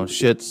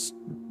shit's,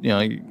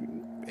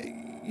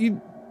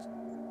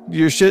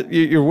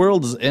 your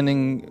world is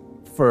ending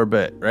for a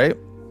bit, right?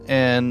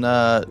 And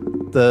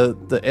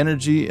the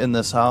energy in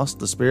this house,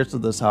 the spirits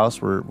of this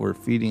house were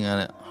feeding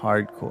on it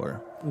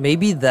hardcore.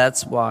 Maybe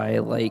that's why,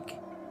 like,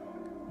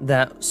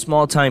 that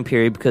small time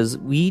period, because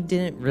we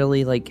didn't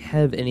really, like,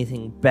 have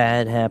anything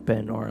bad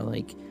happen, or,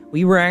 like,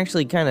 we were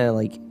actually kind of,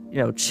 like,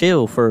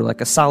 chill for,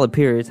 like, a solid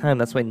period of time.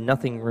 That's why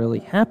nothing really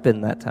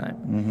happened that time.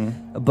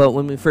 Mm-hmm. But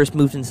when we first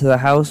moved into the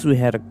house, we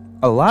had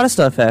a lot of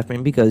stuff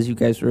happening because you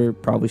guys were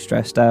probably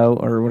stressed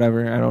out or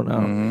whatever. I don't know.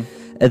 Mm-hmm.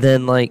 And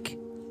then, like,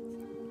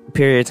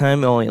 period of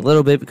time, only a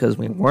little bit because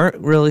we weren't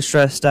really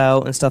stressed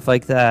out and stuff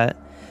like that.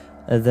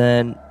 And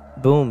then,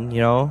 boom,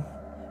 now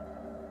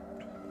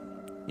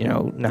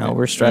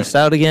we're stressed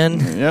out again.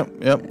 Yep.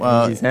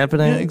 It's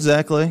happening. Yeah,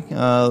 exactly.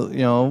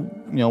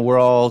 We're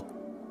all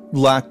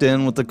locked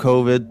in with the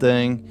COVID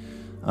thing.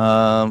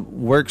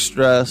 Work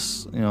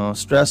stress.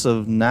 Stress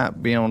of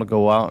not being able to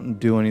go out and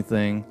do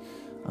anything.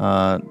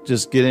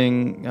 Just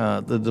getting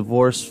the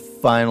divorce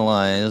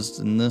finalized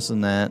and this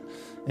and that.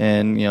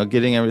 And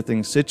getting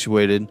everything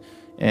situated,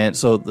 and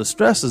so the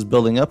stress is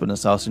building up in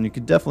this house, and you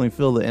can definitely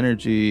feel the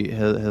energy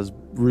has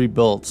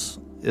rebuilt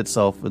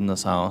itself in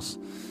this house.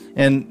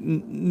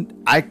 And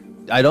I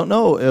don't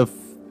know if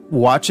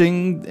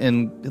watching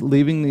and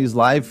leaving these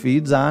live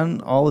feeds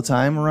on all the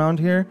time around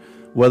here,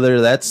 whether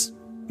that's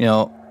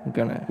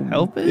gonna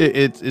help it.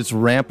 It's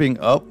ramping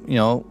up.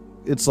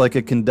 It's like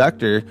a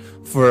conductor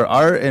for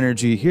our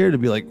energy here to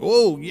be like,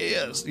 oh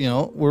yes,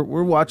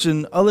 we're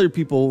watching other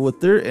people with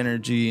their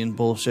energy and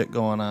bullshit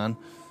going on,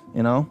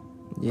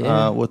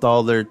 with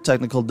all their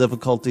technical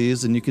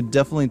difficulties, and you could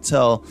definitely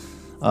tell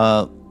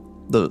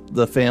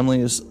the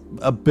family is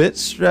a bit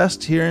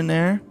stressed here and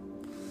there.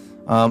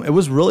 It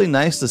was really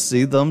nice to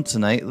see them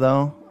tonight,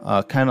 though,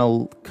 kind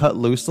of cut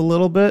loose a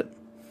little bit,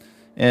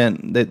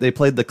 and they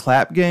played the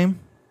clap game.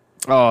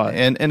 Oh,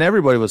 and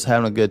everybody was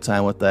having a good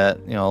time with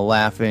that,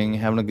 laughing,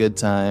 having a good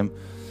time.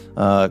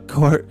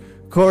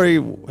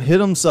 Corey hit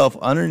himself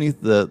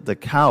underneath the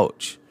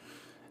couch,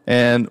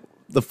 and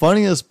the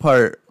funniest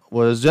part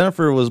was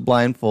Jennifer was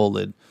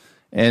blindfolded,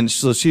 and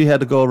so she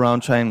had to go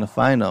around trying to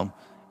find him.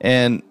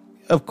 And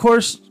of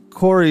course,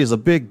 Corey is a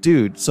big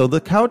dude, so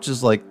the couch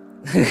is like,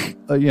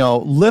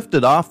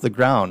 lifted off the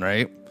ground,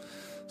 right?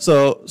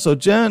 So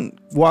Jen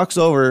walks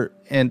over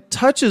and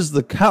touches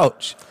the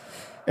couch,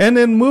 and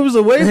then moves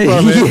away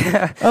from it.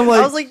 Yeah. I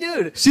was like,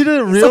 dude, she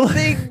didn't realize.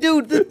 Big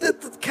dude,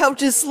 the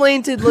couch is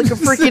slanted like a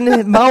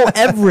freaking Mount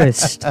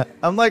Everest.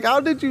 I'm like, how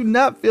did you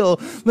not feel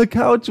the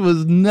couch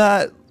was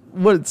not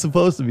what it's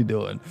supposed to be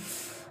doing?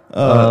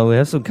 We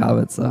have some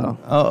comments though.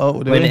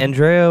 When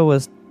Andrea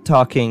was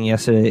talking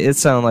yesterday, it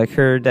sounded like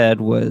her dad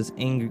was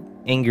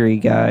angry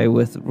guy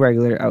with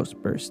regular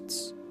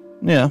outbursts.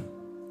 Yeah.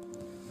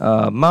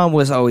 Mom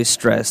was always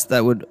stressed.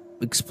 That would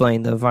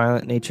explain the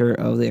violent nature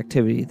of the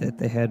activity that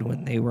they had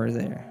when they were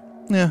there.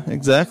 Yeah,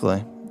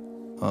 exactly.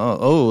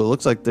 Oh, it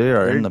looks like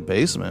they're in the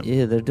basement.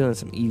 Yeah, they're doing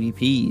some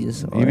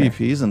EVPs.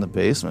 EVPs in the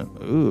basement.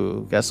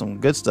 Ooh, got some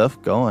good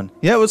stuff going.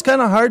 Yeah, it was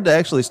kind of hard to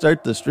actually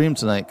start the stream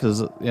tonight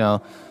because, a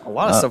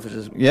lot of stuff was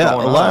just going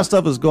on. Lot of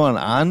stuff is going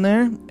on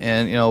there,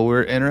 and,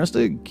 we're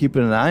interested,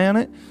 keeping an eye on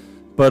it,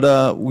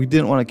 but we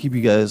didn't want to keep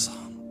you guys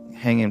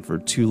hanging for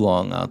too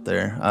long out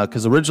there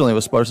because originally it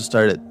was supposed to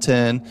start at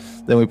 10,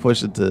 then we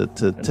pushed it to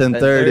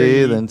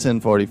 10:30, then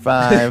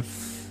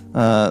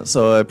 10:45.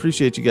 So I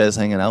appreciate you guys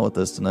hanging out with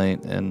us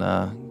tonight and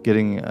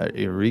getting a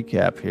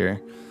recap here.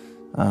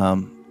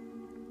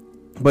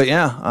 But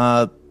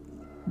yeah,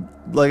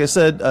 like I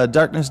said,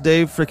 Darkness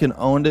Dave freaking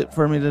owned it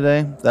for me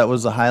today. That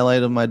was the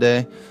highlight of my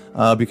day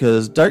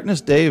because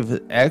Darkness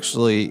Dave,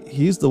 actually,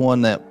 he's the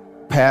one that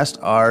passed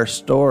our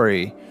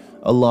story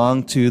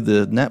along to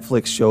the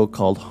Netflix show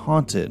called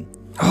Haunted.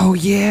 Oh,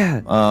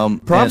 yeah.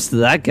 Props to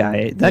that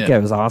guy. That guy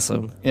was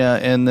awesome. Yeah,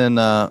 and then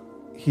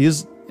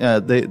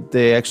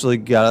they actually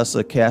got us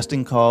a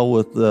casting call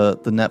with the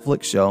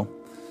Netflix show.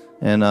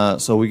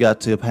 And so we got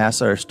to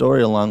pass our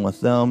story along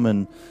with them,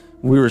 and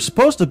we were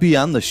supposed to be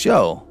on the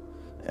show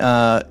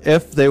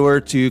if they were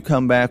to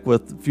come back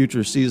with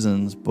future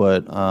seasons,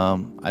 but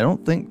I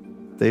don't think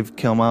they've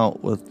come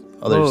out with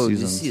other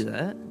seasons. Did you see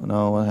that?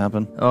 No, what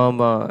happened?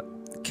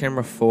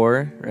 Camera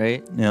 4,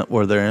 right? Yeah,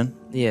 where they're in.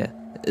 Yeah,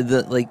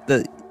 this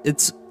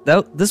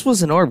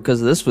was an orb because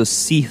this was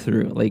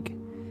see-through, and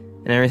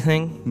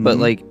everything. Mm-hmm. But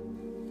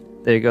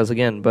there it goes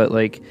again. But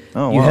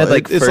you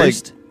had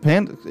first.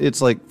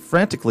 It's like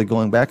frantically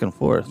going back and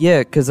forth. Yeah,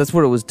 because that's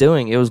what it was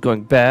doing. It was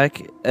going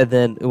back, and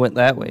then it went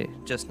that way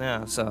just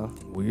now. So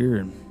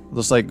weird.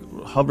 Just like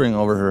hovering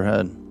over her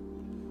head.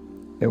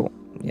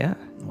 Yeah.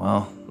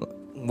 Wow.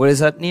 What is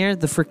that near?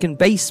 The freaking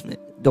basement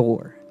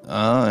door.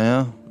 Oh,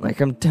 yeah.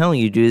 I'm telling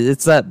you, dude,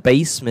 it's that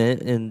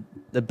basement, and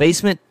the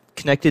basement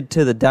connected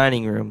to the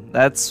dining room.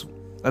 That's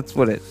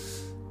what it...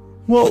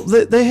 Well,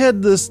 they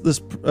had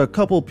a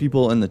couple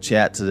people in the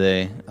chat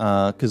today,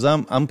 because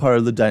I'm part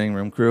of the dining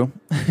room crew.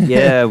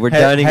 Yeah, we're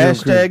dining room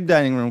crew. Hashtag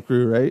dining room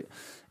crew, right?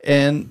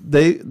 And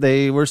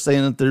they were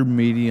saying that they're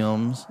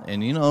mediums,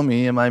 and you know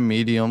me and my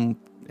medium,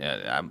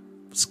 I'm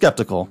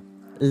skeptical.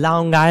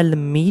 Long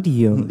Island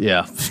medium.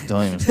 Yeah,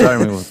 don't even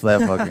start me with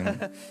that fucking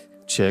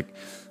chick.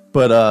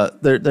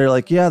 But they're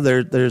like, yeah,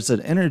 there's an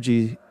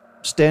energy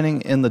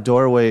standing in the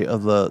doorway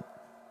of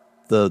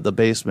the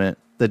basement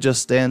that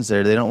just stands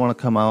there. They don't want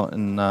to come out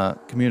and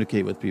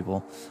communicate with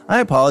people.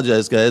 I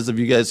apologize, guys, if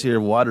you guys hear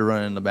water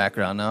running in the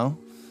background now.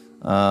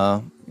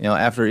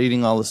 After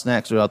eating all the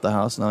snacks throughout the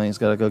house, now he's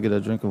got to go get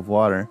a drink of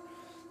water.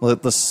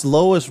 The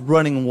slowest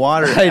running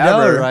water I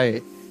ever. know,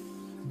 right?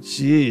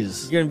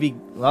 Jeez. You're going to be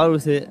loud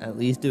with it. At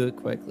least do it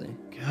quickly.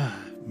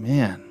 God,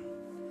 man.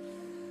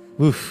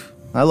 Oof.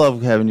 I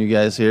love having you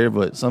guys here,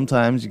 but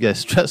sometimes you guys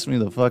stress me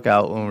the fuck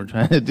out when we're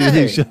trying to do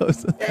these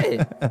shows. Hey,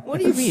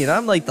 what do you mean?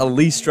 I'm the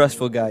least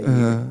stressful guy.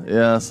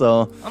 Yeah,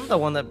 so... I'm the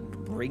one that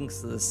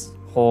brings this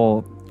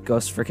whole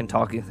ghost freaking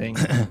talking thing.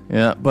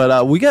 Yeah,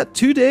 but we got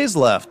 2 days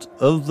left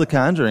of The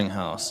Conjuring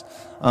House.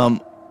 The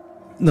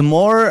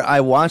more I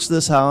watch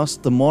this house,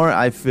 the more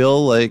I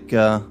feel like...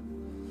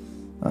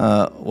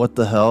 what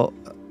the hell?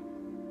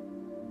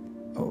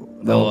 Oh,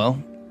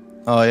 well.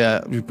 Oh,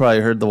 yeah, you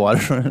probably heard the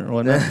water running or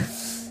whatnot.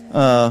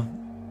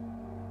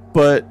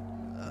 But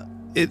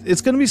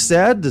it's going to be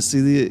sad to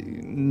see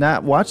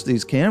not watch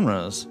these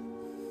cameras.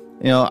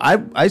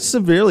 I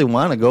severely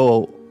want to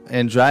go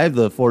and drive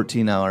the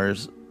 14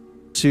 hours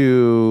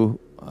to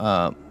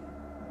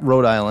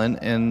Rhode Island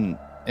and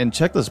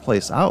check this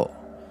place out.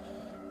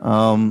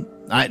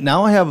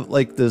 I have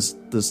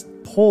this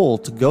pull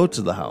to go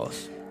to the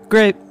house.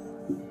 Great.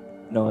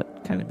 No, it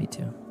kind of me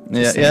too.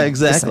 Yeah,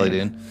 exactly,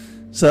 dude.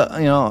 So,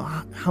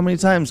 how many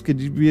times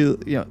could you be,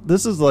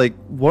 this is like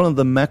one of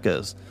the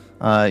meccas.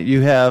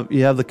 You have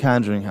the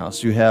Conjuring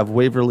House. You have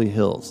Waverly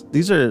Hills.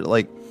 These are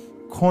like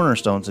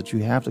cornerstones that you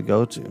have to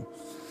go to.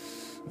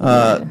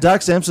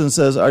 Doc Sampson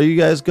says, are you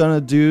guys going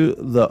to do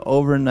the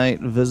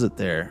overnight visit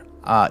there?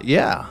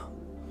 Yeah.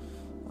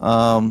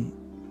 I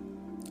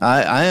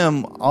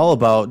am all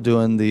about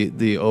doing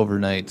the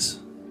overnight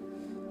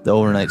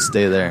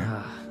stay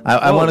there.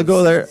 I want to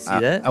go there.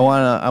 I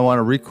want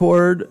to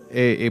record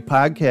a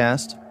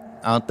podcast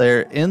out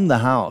there in the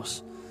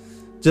house,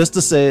 just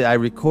to say I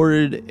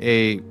recorded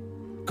a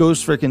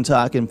Ghost Frickin'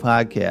 Talking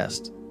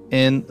podcast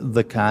in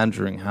the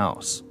Conjuring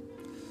House,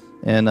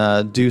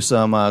 and do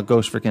some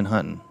ghost frickin'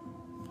 hunting.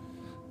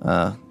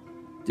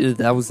 Dude,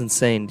 that was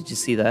insane. Did you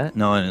see that?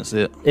 No, I didn't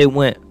see it. It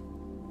went.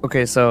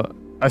 Okay, so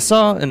I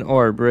saw an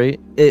orb, right?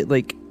 It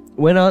like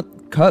went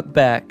out, cut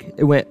back.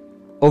 It went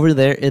over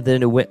there, and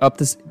then it went up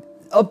the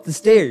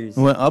stairs.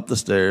 It went up the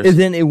stairs. And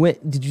then it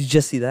went. Did you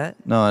just see that?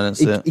 No, I didn't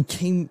see it. It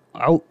came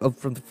out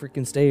from the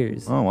freaking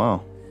stairs. Oh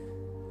wow,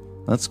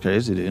 that's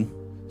crazy, dude.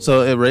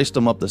 So it raced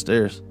them up the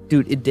stairs.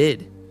 Dude, it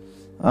did.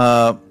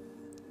 Kim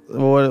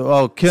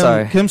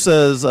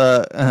says,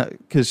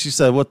 because she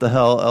said, "What the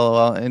hell,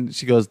 LOL," and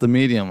she goes, "The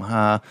medium,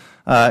 huh?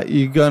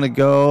 You gonna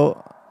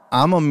go?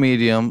 I'm a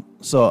medium,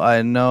 so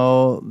I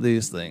know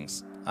these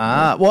things."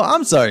 Well,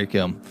 I'm sorry,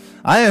 Kim.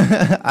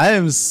 I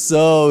am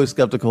so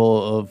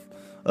skeptical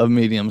of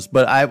mediums,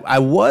 but I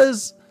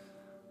was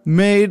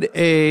made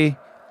a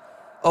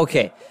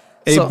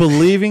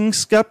believing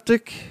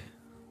skeptic.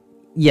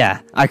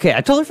 Yeah. Okay, I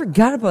totally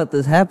forgot about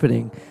this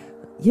happening.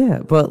 Yeah,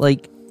 but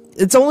like,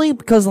 it's only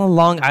because of the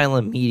Long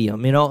Island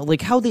medium,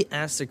 like how they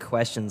ask their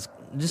questions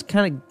just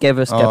kind of give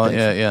us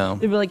skeptics. Oh, yeah.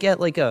 They'd be like at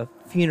like a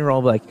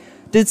funeral, like,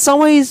 did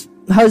somebody's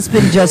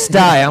husband just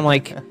die? I'm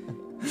like,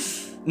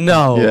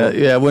 no.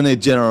 Yeah, when they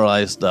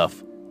generalize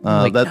stuff.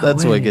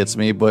 That's what gets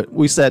me. But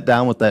we sat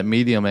down with that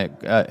medium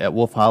at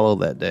Wolf Hollow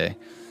that day,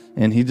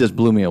 and he just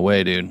blew me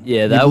away, dude.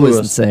 Yeah, that was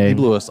insane. He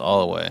blew us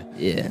all away.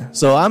 Yeah.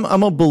 So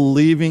I'm a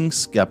believing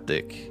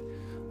skeptic.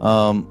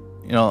 I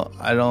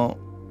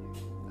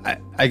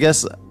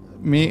guess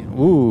me.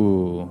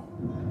 Ooh,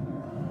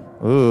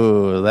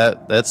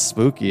 that's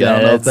spooky. I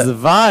don't know if the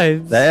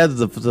vibes. That adds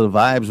to the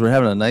vibes. We're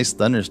having a nice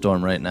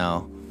thunderstorm right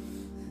now.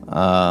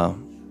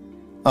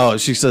 Oh,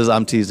 she says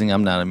I'm teasing.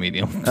 I'm not a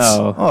medium.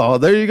 Oh,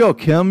 there you go,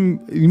 Kim.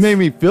 You made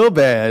me feel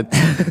bad.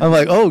 I'm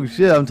like, oh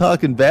shit, I'm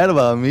talking bad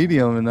about a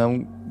medium,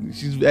 and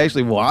she's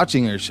actually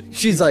watching her.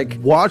 She's like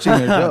watching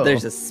her show.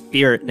 There's a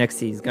spirit next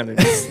to you. He's gonna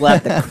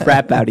slap the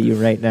crap out of you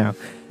right now.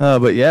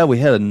 But yeah, we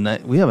have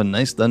a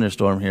nice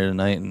thunderstorm here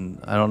tonight, and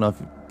I don't know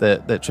if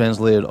that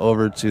translated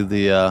over to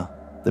the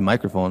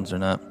microphones or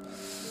not.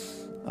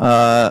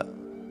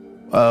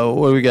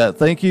 What do we got?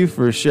 Thank you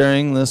for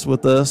sharing this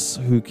with us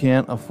who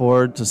can't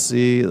afford to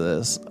see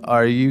this.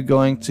 Are you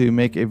going to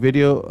make a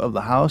video of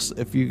the house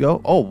if you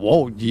go? Oh,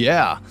 whoa,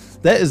 yeah.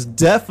 That is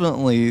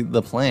definitely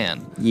the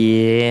plan.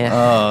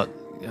 Yeah.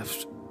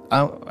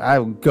 I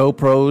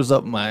GoPros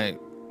up my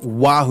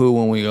wahoo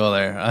when we go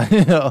there.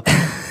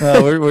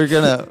 We're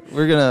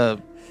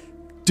gonna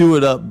do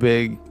it up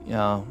big.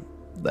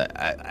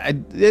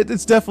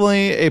 It's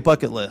definitely a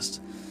bucket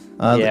list.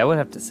 I would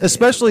have to say,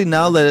 especially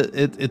now that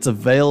it's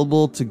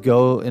available to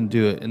go and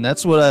do it, and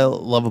that's what I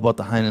love about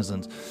the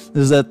Heinesens,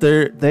 is that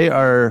they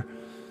are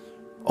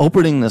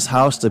opening this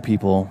house to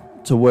people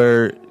to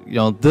where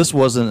this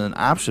wasn't an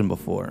option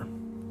before,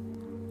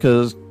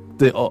 because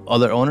the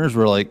other owners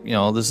were like,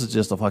 this is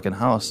just a fucking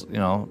house,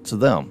 to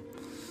them.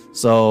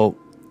 So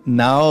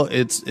now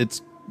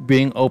it's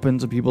being open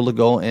to people to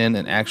go in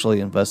and actually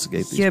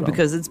investigate these problems.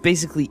 Because it's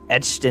basically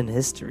etched in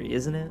history,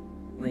 isn't it?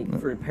 Like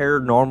for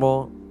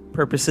paranormal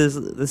purposes,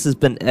 this has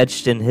been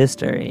etched in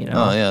history.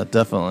 Oh yeah,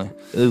 definitely.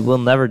 It will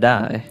never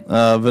die.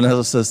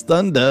 Vanessa says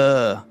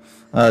thunder.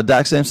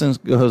 Doc Sampson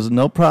goes,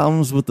 no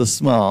problems with the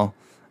small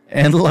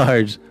and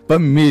large, but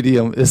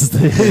medium is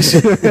the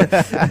issue.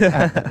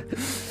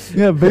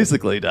 Yeah,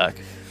 basically, Doc.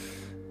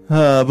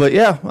 But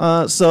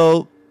yeah,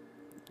 so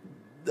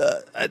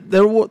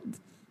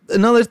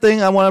another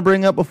thing I want to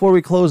bring up before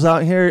we close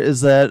out here is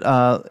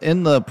that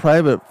in the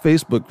private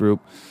Facebook group,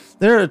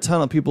 there are a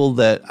ton of people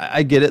that,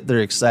 I get it, they're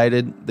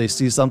excited, they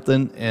see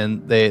something,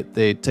 and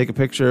they take a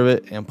picture of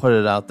it and put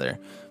it out there.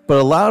 But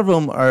a lot of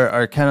them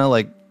are kind of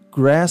like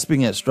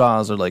grasping at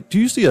straws. They're like, do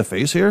you see a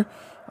face here?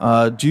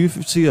 Do you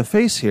see a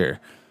face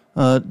here?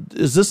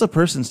 Is this a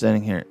person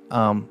standing here?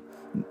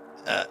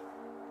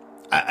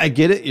 I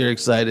get it, you're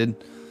excited,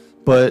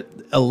 but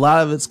a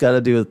lot of it's got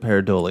to do with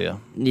pareidolia.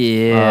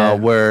 Yeah.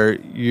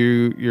 Where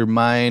your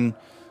mind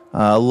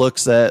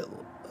looks at,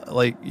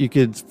 like, you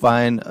could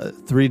find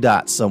 3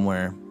 dots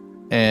somewhere,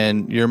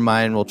 and your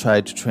mind will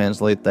try to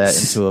translate that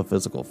into a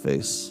physical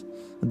face.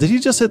 Did he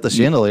just hit the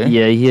chandelier?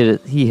 Yeah, he hit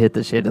it. He hit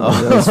the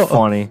chandelier. That was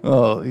funny.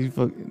 Oh, he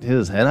hit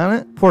his head on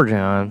it? Poor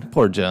John.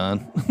 Poor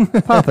John.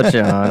 Papa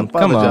John.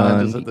 Come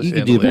on. You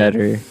could do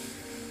better.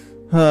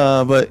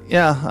 But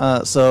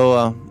yeah,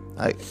 so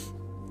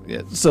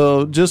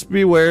So just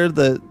beware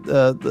that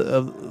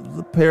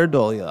the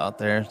pareidolia out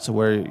there, to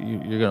where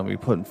you're going to be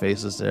putting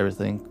faces to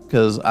everything.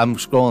 Because I'm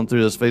scrolling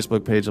through this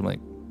Facebook page, I'm like,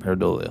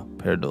 pareidolia.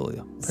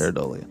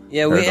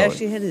 Yeah, we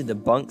actually had to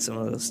debunk some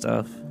of this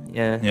stuff.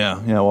 Yeah,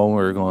 while we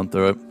were going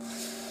through it.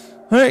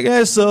 All right,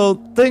 guys, so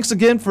thanks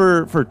again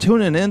for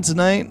tuning in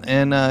tonight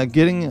and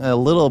getting a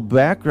little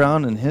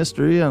background and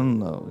history on,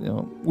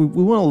 we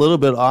went a little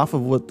bit off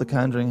of what the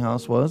Conjuring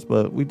House was,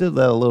 but we did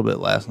that a little bit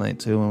last night,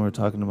 too, when we were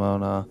talking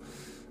about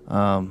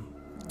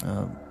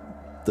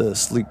the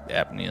sleep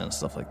apnea and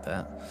stuff like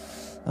that.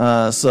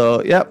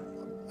 So, yep.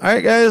 All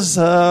right, guys,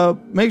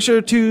 make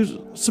sure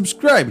to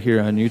subscribe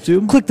here on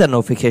YouTube. Click that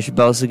notification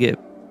bell to get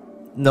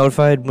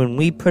notified when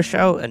we push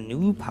out a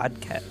new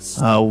podcast.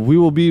 We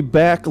will be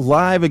back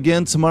live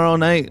again tomorrow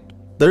night,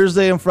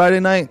 Thursday and Friday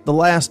night, the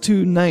last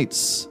 2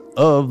 nights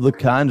of the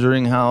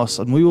Conjuring House,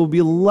 and we will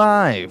be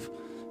live.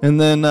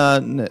 And then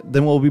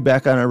we'll be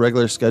back on our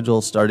regular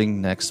schedule starting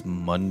next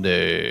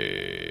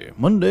Monday.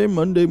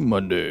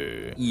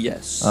 Monday.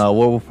 Yes.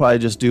 We'll probably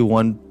just do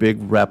one big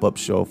wrap-up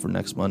show for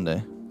next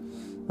Monday,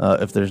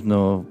 if there's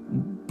no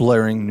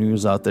blaring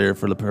news out there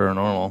for the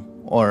paranormal.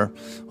 Or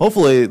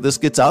hopefully this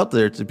gets out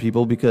there to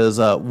people, because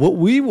what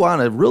we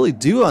want to really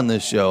do on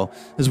this show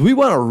is we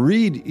want to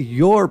read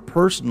your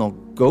personal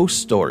ghost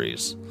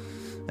stories.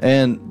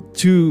 And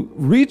to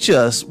reach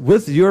us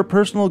with your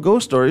personal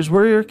ghost stories,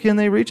 where can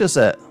they reach us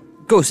at?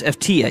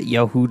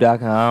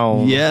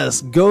 GhostFT@yahoo.com.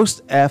 Yes,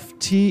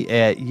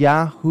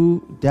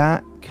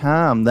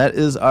 GhostFT@yahoo.com. That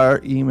is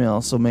our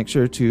email. So make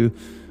sure to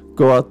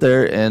go out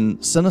there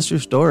and send us your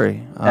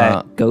story.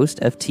 At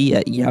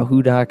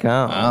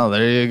GhostFT@yahoo.com. Oh,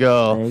 there you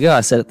go. There you go. I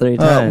said it 3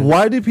 times.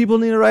 Why do people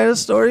need to write us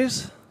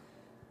stories?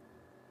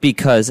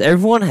 Because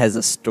everyone has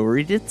a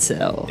story to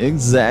tell.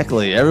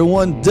 Exactly.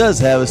 Everyone does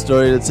have a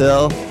story to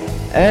tell.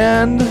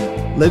 And,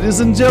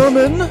 ladies and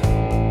gentlemen,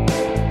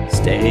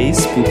 stay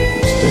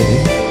spooky.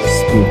 Stay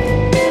spooky.